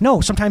always,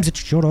 no, sometimes it's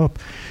shut up.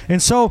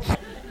 And so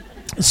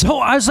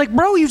I was like,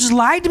 bro, you just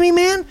lied to me,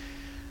 man.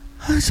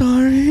 I'm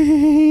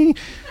sorry.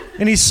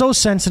 And he's so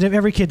sensitive.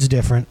 Every kid's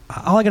different.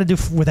 All I got to do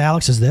with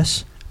Alex is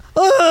this.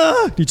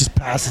 He just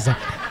passes on.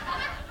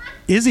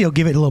 Izzy will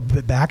give it a little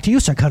bit back to you,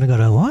 so I kind of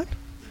go, what?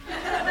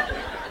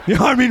 You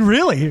know what I mean?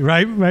 Really,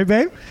 right,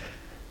 babe?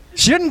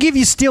 She doesn't give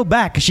you steel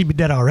back because she'd be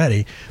dead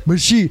already. But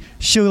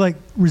she'll like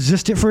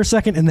resist it for a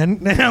second, and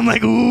then I'm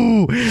like,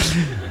 ooh.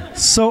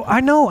 So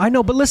I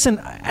know. But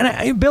listen,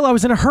 Bill, I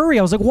was in a hurry.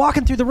 I was like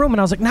walking through the room, and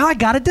I was like, now I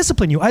got to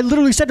discipline you. I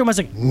literally said to him, I was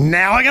like,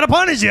 now I got to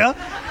punish you.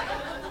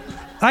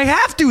 I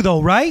have to,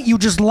 though, right? You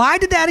just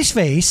lied to Daddy's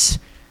face.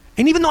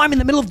 And even though I'm in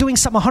the middle of doing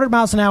something 100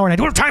 miles an hour and I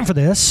don't have time for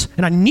this,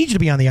 and I need you to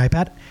be on the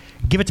iPad,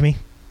 give it to me.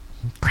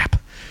 Crap.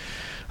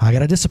 I got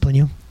to discipline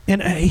you.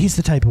 And he's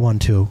the type of one,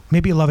 too.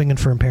 Maybe a loving and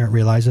firm parent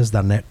realizes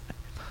that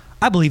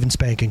I believe in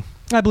spanking.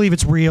 I believe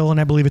it's real, and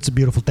I believe it's a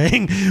beautiful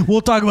thing.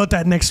 We'll talk about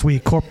that next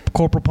week.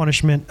 Corporal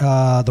punishment,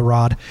 the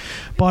rod.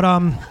 But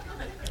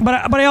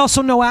I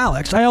also know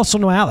Alex.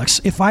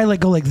 If I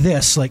go like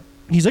this, like,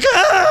 he's like,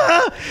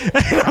 ah!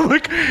 And I'm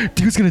like,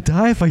 dude's going to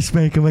die if I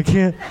spank him. I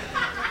can't.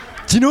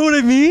 Do you know what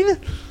I mean?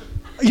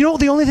 You know,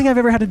 the only thing I've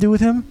ever had to do with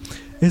him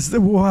is,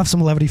 we'll have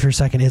some levity for a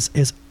second, is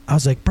I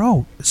was like,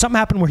 bro, something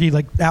happened where he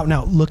like out and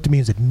out looked at me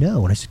and said,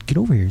 no. And I said, get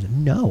over here. He said,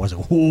 no. I was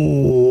like,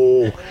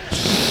 oh.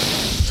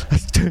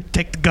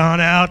 Take the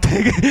gun out.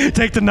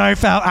 Take the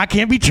knife out. I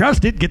can't be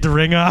trusted. Get the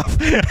ring off.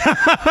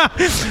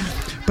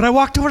 But I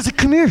walked over and said,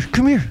 come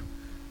here.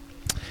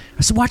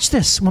 I said, watch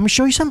this. Want me to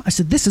show you something? I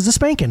said, this is a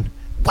spanking.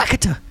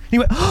 Whackata. He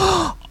went,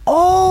 oh.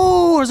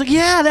 I was like,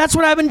 yeah, that's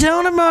what I've been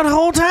telling him about the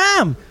whole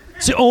time.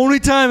 It's the only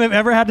time I've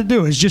ever had to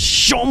do is just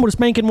show him what a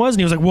spanking was. And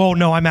he was like, whoa,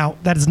 no, I'm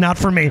out. That is not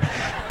for me.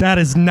 That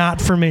is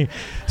not for me.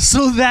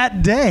 So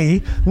that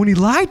day, when he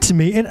lied to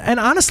me, and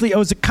honestly, it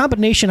was a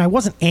combination. I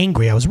wasn't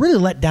angry. I was really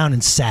let down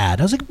and sad.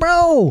 I was like,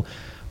 bro,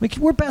 like,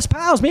 we're best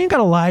pals. Man, you got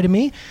to lie to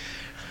me.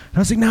 And I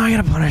was like, no, I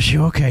got to punish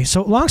you. Okay.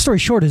 So long story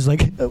short is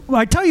like,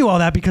 I tell you all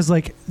that because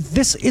like,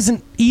 this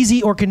isn't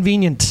easy or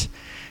convenient.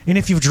 And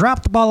if you've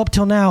dropped the ball up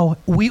till now,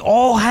 we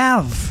all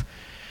have.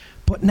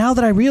 But now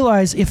that I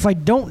realize if I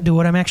don't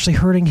do it, I'm actually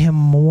hurting him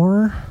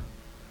more,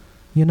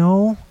 you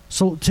know?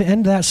 So to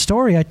end that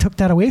story, I took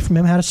that away from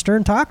him, had a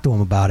stern talk to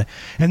him about it,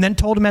 and then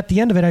told him at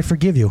the end of it, I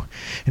forgive you,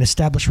 and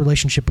establish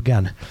relationship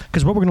again.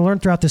 Because what we're going to learn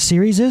throughout this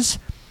series is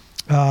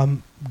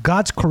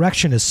God's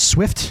correction is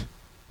swift,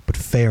 but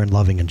fair and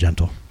loving and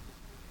gentle.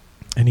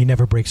 And he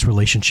never breaks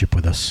relationship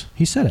with us.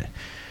 He said it.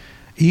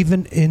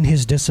 Even in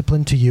his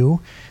discipline to you,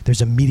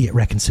 there's immediate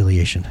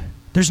reconciliation.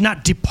 There's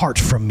not depart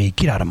from me,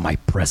 get out of my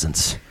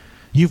presence.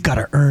 You've got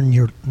to earn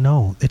your...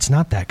 No, it's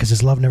not that, because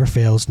his love never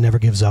fails, never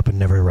gives up, and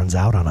never runs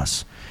out on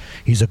us.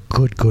 He's a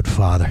good, good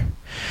father.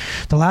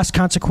 The last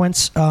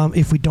consequence,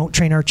 if we don't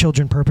train our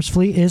children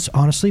purposefully, is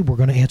honestly, we're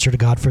going to answer to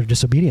God for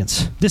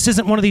disobedience. This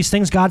isn't one of these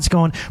things God's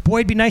going, boy,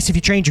 it'd be nice if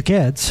you trained your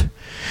kids.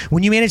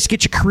 When you manage to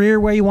get your career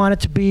where you want it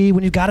to be,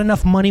 when you've got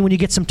enough money, when you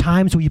get some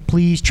times, will you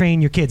please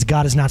train your kids?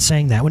 God is not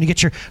saying that. When you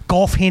get your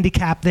golf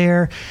handicap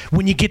there,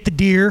 when you get the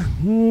deer,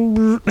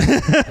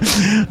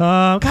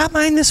 got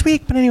mine this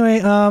week. But anyway,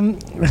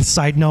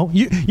 side note,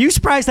 you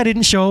surprised I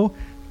didn't show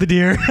the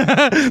deer?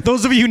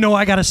 Those of you who know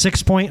I got a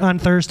 6 point on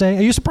Thursday.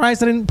 Are you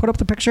surprised I didn't put up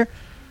the picture?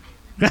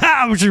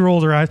 She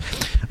rolled her eyes.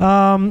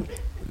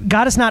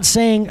 God is not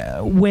saying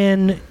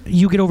when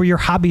you get over your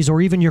hobbies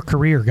or even your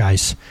career,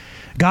 guys.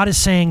 God is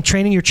saying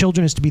training your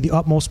children is to be the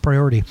utmost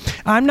priority.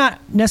 I'm not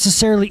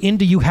necessarily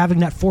into you having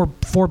that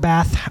four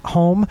bath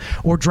home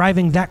or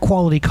driving that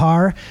quality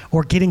car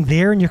or getting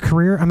there in your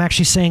career. I'm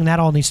actually saying that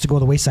all needs to go to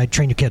the wayside.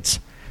 Train your kids.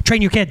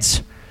 Train your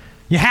kids.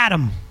 You had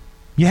them.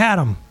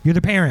 You're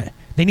the parent.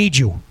 They need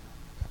you.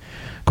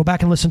 Go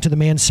back and listen to the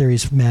Man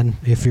series, men,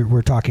 if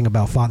we're talking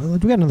about father. We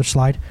got another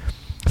slide.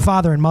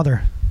 Father and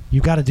mother,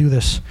 you've got to do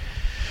this.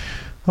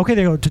 Okay,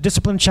 there you go. To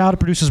discipline a child, it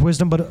produces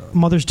wisdom, but a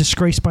mother's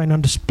disgraced by an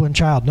undisciplined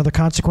child. Another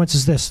consequence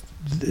is this.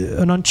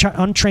 An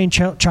untrained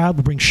child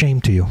will bring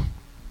shame to you.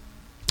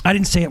 I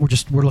didn't say it.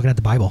 We're looking at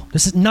the Bible.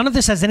 None of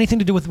this has anything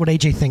to do with what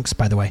AJ thinks,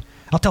 by the way.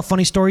 I'll tell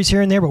funny stories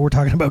here and there, but we're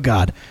talking about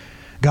God.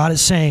 God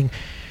is saying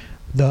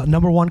the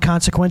number one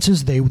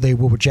consequences, they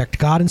will reject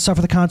God and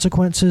suffer the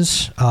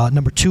consequences.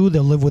 Number two,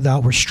 they'll live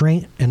without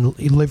restraint and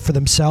live for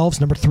themselves.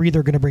 Number three,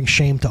 they're going to bring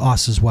shame to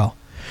us as well.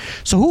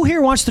 So who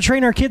here wants to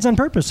train our kids on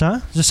purpose,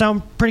 huh? Does it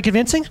sound pretty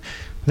convincing?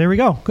 There we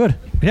go. Good.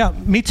 Yeah,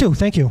 me too.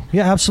 Thank you.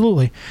 Yeah,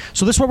 absolutely.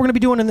 So this is what we're going to be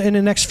doing in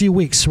the next few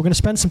weeks. We're going to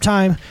spend some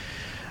time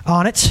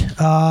on it,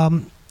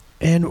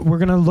 and we're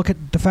going to look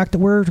at the fact that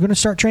we're going to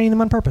start training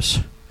them on purpose.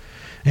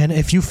 And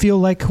if you feel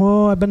like,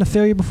 oh, I've been a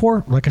failure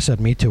before, like I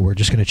said, me too. We're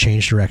just going to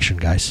change direction,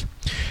 guys.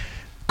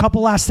 A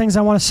couple last things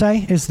I want to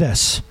say is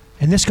this,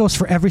 and this goes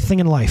for everything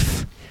in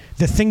life.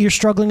 The thing you're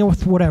struggling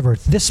with, whatever,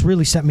 this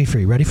really set me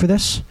free. Ready for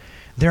this?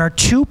 There are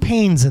two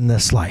pains in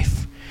this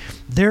life.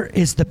 There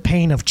is the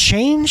pain of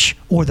change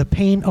or the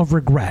pain of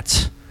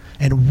regret.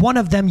 And one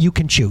of them you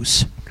can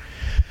choose.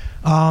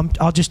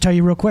 I'll just tell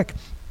you real quick.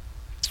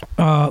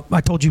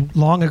 I told you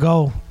long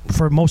ago,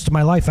 for most of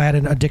my life, I had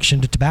an addiction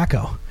to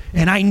tobacco.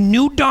 And I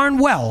knew darn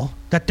well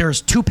that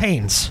there's two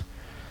pains.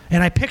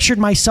 And I pictured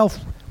myself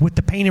with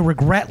the pain and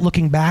regret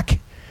looking back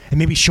and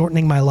maybe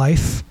shortening my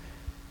life.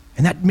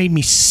 And that made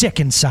me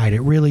sick inside.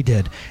 It really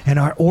did.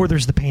 Or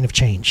there's the pain of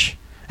change.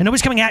 And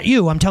nobody's coming at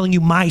you. I'm telling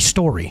you my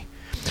story.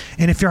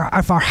 And if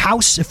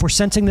we're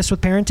sensing this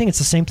with parenting, it's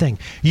the same thing.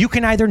 You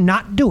can either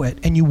not do it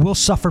and you will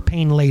suffer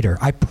pain later.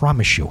 I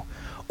promise you.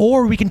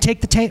 Or we can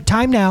take the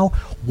time now,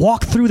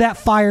 walk through that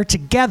fire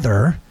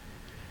together.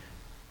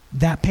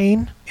 That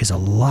pain is a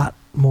lot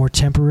more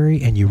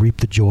temporary and you reap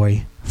the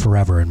joy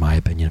forever, in my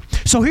opinion.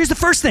 So here's the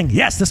first thing.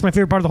 Yes, this is my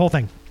favorite part of the whole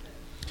thing.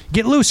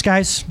 Get loose,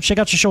 guys. Shake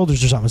out your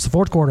shoulders or something. It's the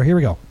fourth quarter. Here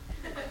we go.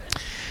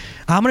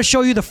 I'm going to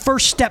show you the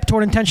first step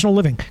toward intentional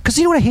living. Because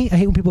you know what I hate? I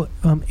hate when people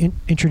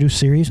introduce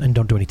series and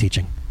don't do any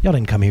teaching. Y'all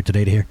didn't come here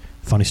today to hear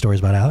funny stories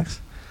about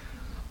Alex.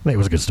 It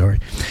was a good story.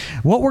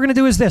 What we're going to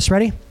do is this.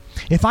 Ready?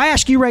 If I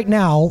ask you right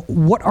now,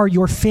 what are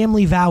your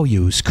family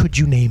values? Could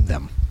you name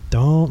them?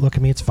 Don't look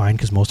at me. It's fine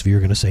because most of you are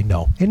going to say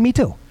no. And me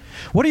too.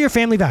 What are your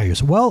family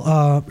values?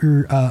 Well,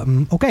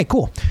 okay,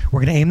 cool.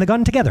 We're going to aim the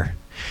gun together.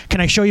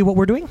 Can I show you what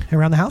we're doing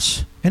around the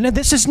house? And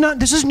this is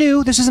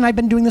new. I've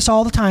been doing this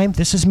all the time.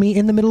 This is me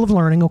in the middle of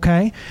learning,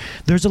 okay?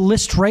 There's a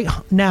list right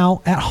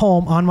now at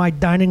home on my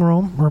dining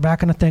room or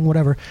back on a thing,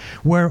 whatever,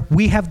 where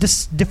we have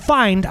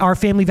defined our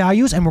family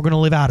values and we're going to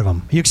live out of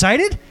them. You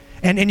excited?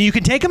 And you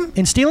can take them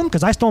and steal them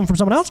because I stole them from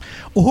someone else,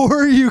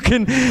 or you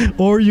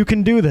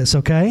can do this,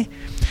 okay?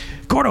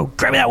 Gordo,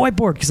 grab me that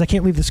whiteboard because I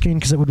can't leave the screen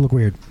because it would look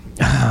weird.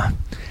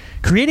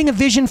 Creating a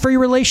vision for your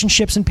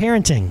relationships and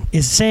parenting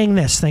is saying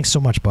this. Thanks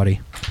so much,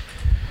 buddy.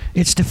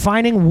 It's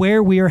defining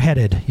where we are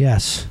headed.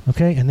 Yes.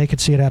 Okay. And they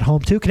could see it at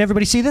home too. Can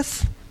everybody see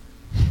this?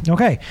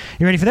 Okay.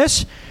 You ready for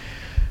this?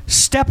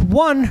 Step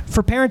one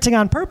for parenting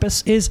on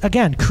purpose is,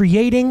 again,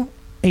 creating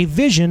a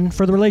vision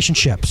for the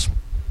relationships.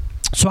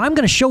 So I'm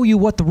going to show you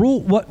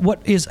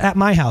what is at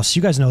my house.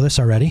 You guys know this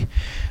already.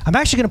 I'm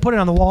actually going to put it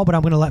on the wall, but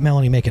I'm going to let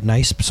Melanie make it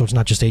nice so it's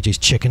not just AJ's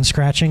chicken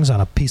scratchings on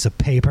a piece of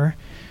paper.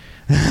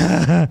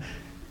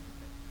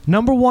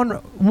 Number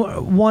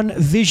one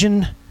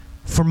vision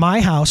for my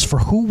house, for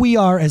who we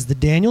are as the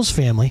Daniels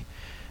family,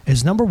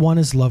 is number one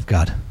is love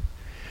God.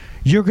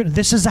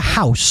 This is a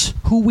house.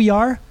 Who we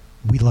are,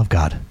 we love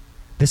God.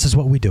 This is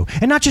what we do.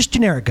 And not just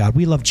generic God.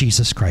 We love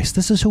Jesus Christ.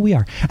 This is who we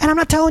are. And I'm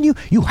not telling you,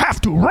 you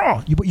have to,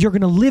 but you're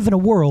going to live in a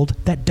world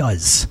that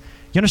does.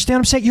 You understand what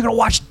I'm saying? You're going to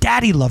watch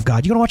daddy love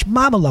God. You're going to watch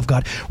mama love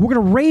God. We're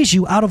going to raise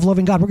you out of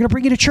loving God. We're going to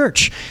bring you to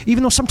church,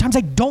 even though sometimes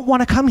I don't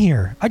want to come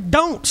here. I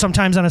don't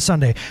sometimes on a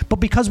Sunday. But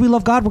because we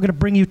love God, we're going to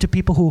bring you to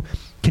people who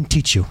can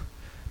teach you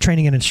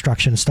training and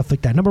instruction and stuff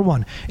like that. Number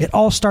one, it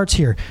all starts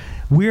here.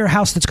 We're a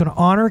house that's going to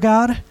honor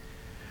God.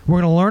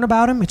 We're going to learn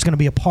about him. It's going to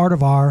be a part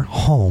of our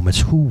home.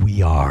 It's who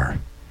we are.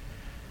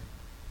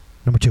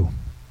 Number 2.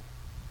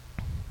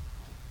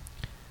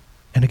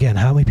 And again,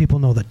 how many people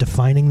know that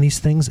defining these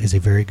things is a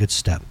very good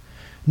step?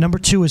 Number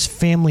 2 is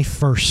family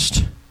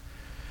first.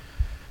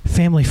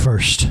 Family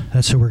first.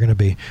 That's who we're going to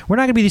be. We're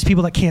not going to be these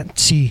people that can't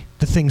see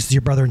the things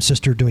your brother and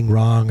sister are doing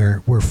wrong,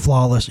 or we're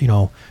flawless,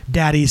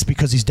 daddies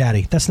because he's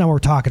daddy. That's not what we're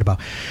talking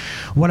about.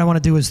 What I want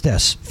to do is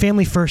this.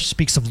 Family first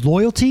speaks of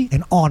loyalty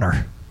and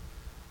honor.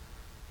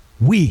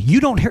 You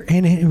don't hear,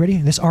 and ready?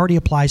 This already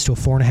applies to a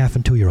 4.5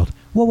 and 2-year-old.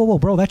 Whoa,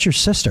 bro, that's your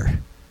sister.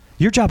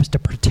 Your job is to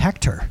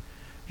protect her.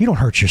 You don't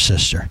hurt your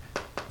sister.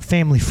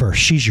 Family first.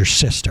 She's your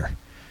sister.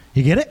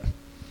 You get it?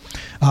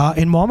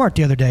 In Walmart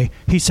the other day,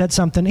 he said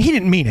something. He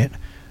didn't mean it,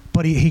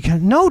 but he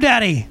no,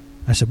 daddy.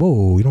 I said,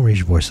 whoa, you don't raise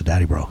your voice to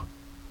daddy, bro.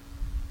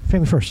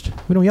 Family first.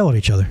 We don't yell at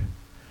each other.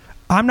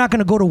 I'm not going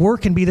to go to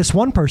work and be this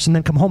one person,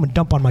 then come home and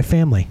dump on my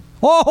family.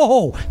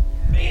 Oh,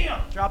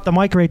 bam! Drop the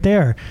mic right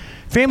there.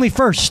 Family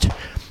first.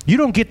 You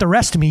don't get the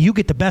rest of me. You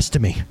get the best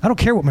of me. I don't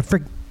care what my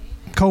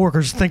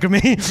coworkers think of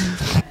me.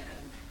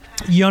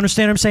 You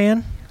understand what I'm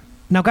saying?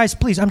 Now, guys,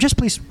 please, I'm just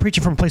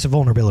preaching from a place of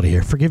vulnerability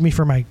here. Forgive me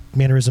for my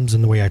mannerisms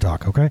and the way I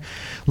talk, okay?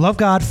 Love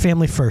God,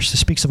 family first. It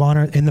speaks of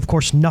honor. And, of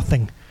course,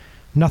 nothing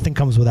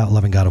comes without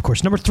loving God, of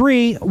course. Number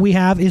 3 we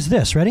have is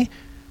this. Ready?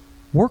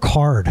 Work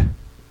hard.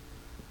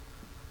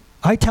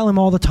 I tell him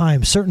all the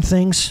time, certain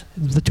things,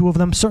 the two of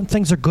them, certain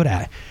things they're good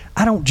at.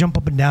 I don't jump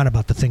up and down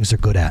about the things they're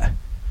good at.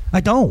 I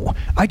don't.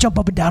 I jump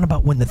up and down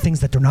about when the things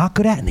that they're not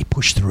good at and they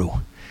push through.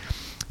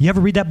 You ever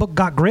read that book,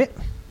 Got Grit?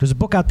 There's a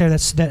book out there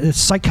that's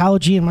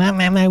psychology and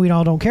we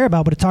all don't care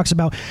about, but it talks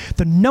about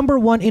the number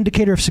one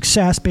indicator of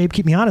success, babe,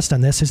 keep me honest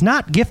on this, is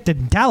not gifted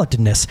and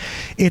talentedness.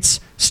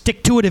 It's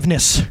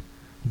stick-to-itiveness,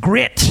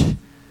 grit.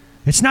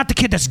 It's not the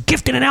kid that's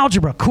gifted in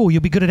algebra. Cool,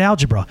 you'll be good at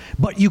algebra.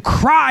 But you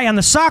cry on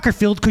the soccer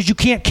field because you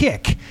can't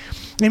kick.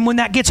 And when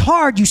that gets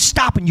hard, you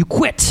stop and you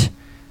quit.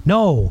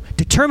 No,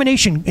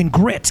 determination and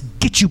grit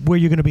get you where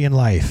you're going to be in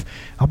life.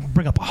 I'll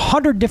bring up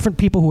 100 different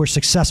people who are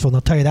successful, and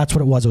they'll tell you that's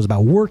what it was. It was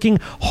about working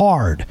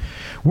hard.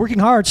 Working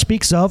hard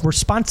speaks of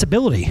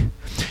responsibility.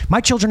 My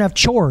children have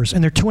chores,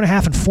 and they're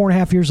 2.5 and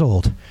 4.5 years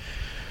old.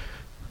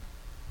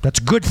 That's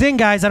a good thing,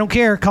 guys. I don't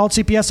care. Call it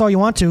CPS all you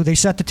want to. They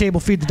set the table,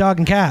 feed the dog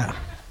and cat.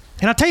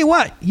 And I'll tell you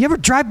what, you ever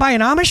drive by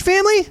an Amish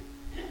family?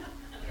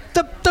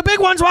 The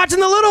big one's watching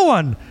the little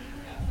one.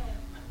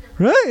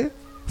 Right?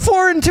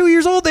 4 and 2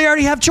 years old, they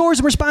already have chores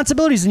and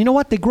responsibilities. And you know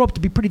what? They grow up to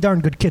be pretty darn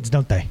good kids,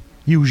 don't they?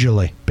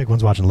 Usually. Big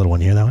one's watching the little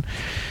one. You hear that one?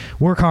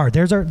 Work hard.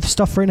 There's our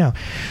stuff right now.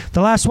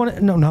 The last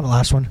one, no, not the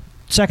last one.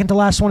 Second to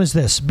last one is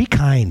this. Be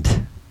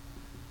kind.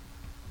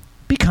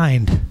 Be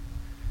kind.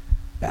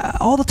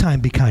 All the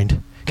time, be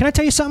kind. Can I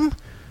tell you something?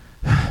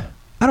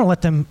 I don't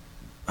let them,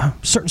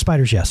 certain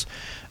spiders, yes.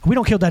 We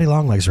don't kill daddy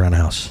long legs around the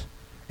house.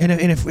 And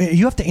if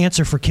you have to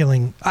answer for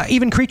killing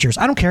even creatures,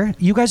 I don't care.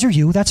 You guys are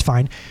you. That's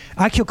fine.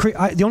 I kill.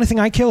 The only thing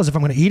I kill is if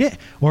I'm going to eat it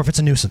or if it's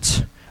a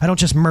nuisance. I don't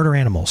just murder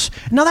animals.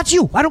 No, that's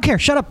you. I don't care.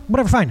 Shut up.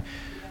 Whatever. Fine.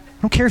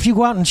 I don't care if you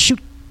go out and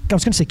shoot. I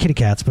was going to say kitty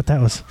cats, but that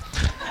was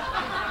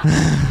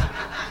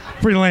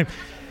pretty lame.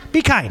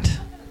 Be kind.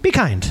 Be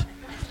kind.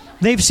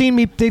 They've seen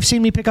me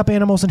pick up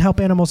animals and help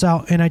animals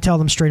out, and I tell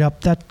them straight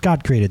up that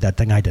God created that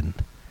thing. I didn't.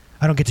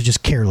 I don't get to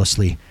just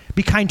carelessly.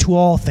 Be kind to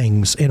all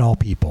things and all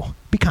people.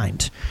 Be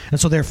kind. And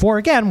so therefore,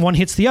 again, one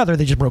hits the other.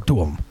 They just broke 2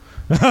 of them.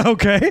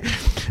 Okay?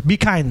 Be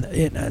kind.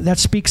 That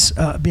speaks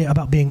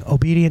about being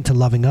obedient to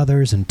loving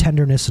others and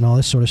tenderness and all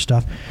this sort of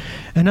stuff.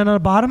 And then on the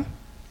bottom,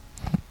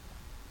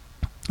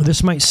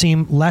 this might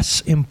seem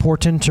less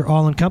important or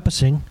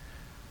all-encompassing,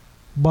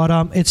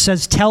 but it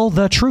says tell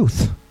the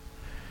truth.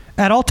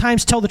 At all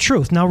times, tell the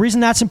truth. Now, the reason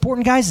that's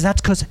important, guys, is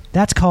that's because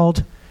that's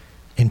called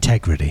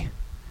integrity.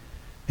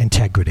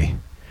 Integrity.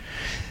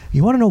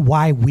 You want to know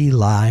why we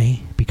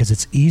lie? Because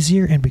it's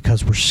easier and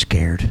because we're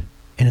scared.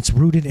 And it's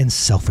rooted in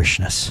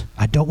selfishness.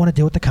 I don't want to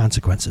deal with the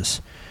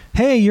consequences.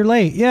 Hey, you're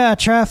late. Yeah,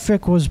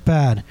 traffic was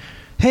bad.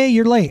 Hey,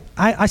 you're late.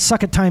 I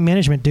suck at time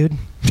management, dude.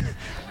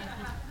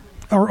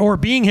 or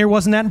being here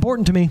wasn't that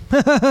important to me.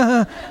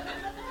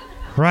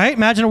 Right?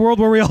 Imagine a world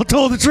where we all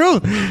told the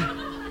truth.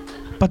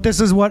 But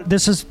this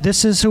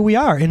is who we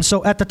are. And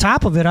so at the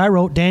top of it, I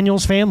wrote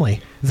Daniel's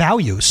family.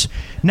 Values.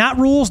 Not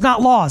rules,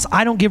 not laws.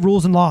 I don't give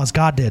rules and laws.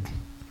 God did.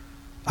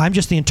 I'm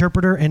just the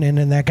interpreter and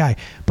that guy.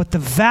 But the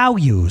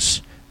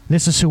values,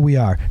 this is who we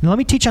are. Now let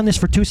me teach on this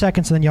for 2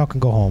 seconds and then y'all can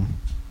go home.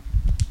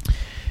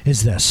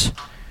 Is this.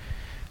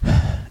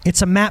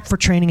 It's a map for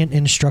training and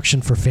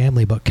instruction for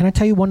family. But can I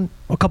tell you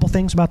a couple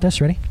things about this?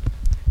 Ready?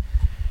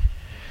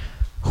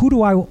 Who do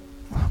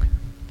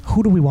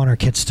we want our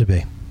kids to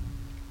be?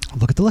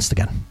 Look at the list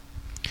again.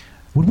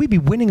 Would we be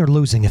winning or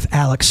losing if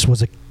Alex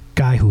was a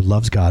guy who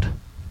loves God?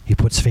 He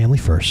puts family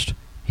first.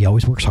 He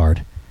always works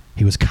hard.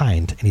 He was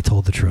kind, and he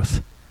told the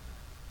truth.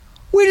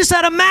 We just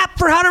had a map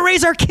for how to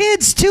raise our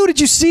kids, too.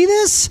 Did you see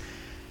this?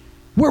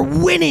 We're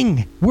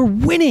winning. We're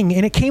winning,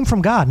 and it came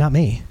from God, not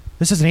me.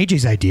 This isn't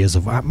AJ's ideas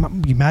of,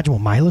 you imagine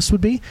what my list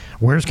would be?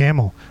 Wears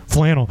camel,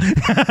 flannel,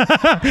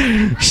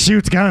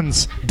 shoots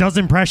guns, does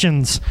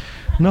impressions.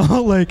 No,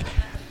 like,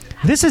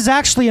 This is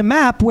actually a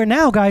map where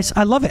now, guys,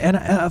 I love it.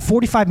 And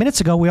 45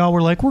 minutes ago, we all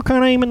were like, we're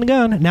kind of aiming the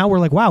gun. Now we're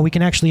like, wow, we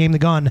can actually aim the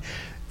gun.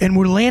 And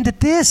we're land at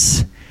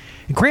this.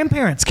 And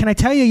grandparents, can I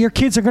tell you, your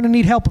kids are going to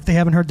need help if they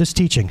haven't heard this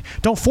teaching.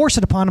 Don't force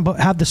it upon them, but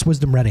have this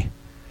wisdom ready.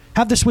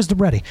 Have this wisdom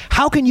ready.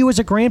 How can you as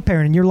a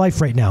grandparent in your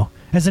life right now,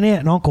 as an aunt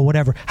and uncle,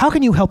 whatever, how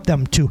can you help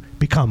them to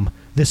become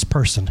this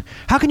person?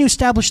 How can you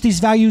establish these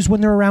values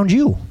when they're around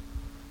you?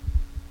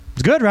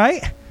 It's good,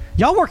 right?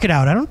 Y'all work it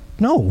out. I don't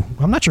know.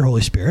 I'm not your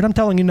Holy Spirit. I'm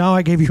telling you now,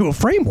 I gave you a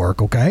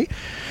framework, okay?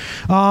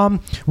 We're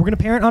going to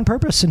parent on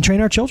purpose and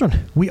train our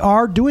children. We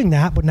are doing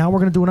that, but now we're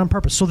going to do it on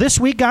purpose. So this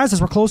week, guys,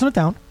 as we're closing it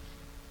down,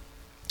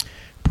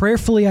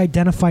 prayerfully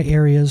identify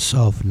areas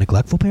of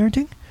neglectful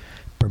parenting,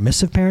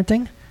 permissive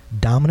parenting,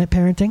 dominant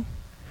parenting.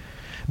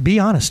 Be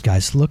honest,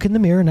 guys. Look in the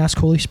mirror and ask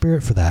Holy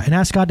Spirit for that. And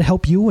ask God to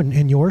help you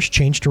and yours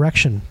change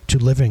direction to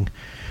living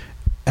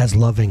as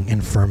loving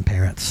and firm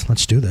parents.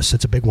 Let's do this.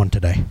 It's a big one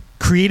today.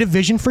 Create a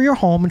vision for your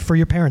home and for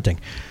your parenting.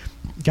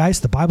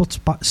 Guys, the Bible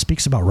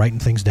speaks about writing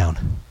things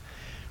down.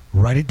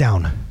 Write it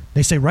down.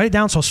 They say write it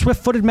down so a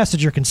swift-footed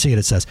messenger can see it.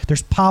 It says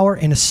there's power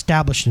in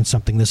establishing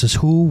something. This is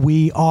who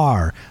we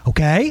are.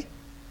 Okay?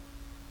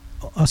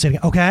 I'll say it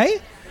again. Okay?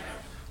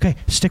 Okay,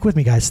 stick with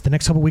me, guys. The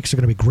next couple weeks are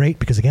going to be great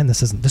because, again,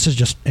 this is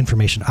just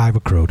information I've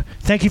accrued.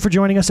 Thank you for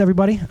joining us,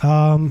 everybody.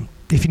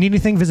 If you need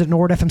anything, visit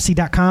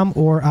nordfmc.com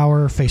or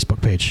our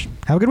Facebook page.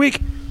 Have a good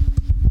week.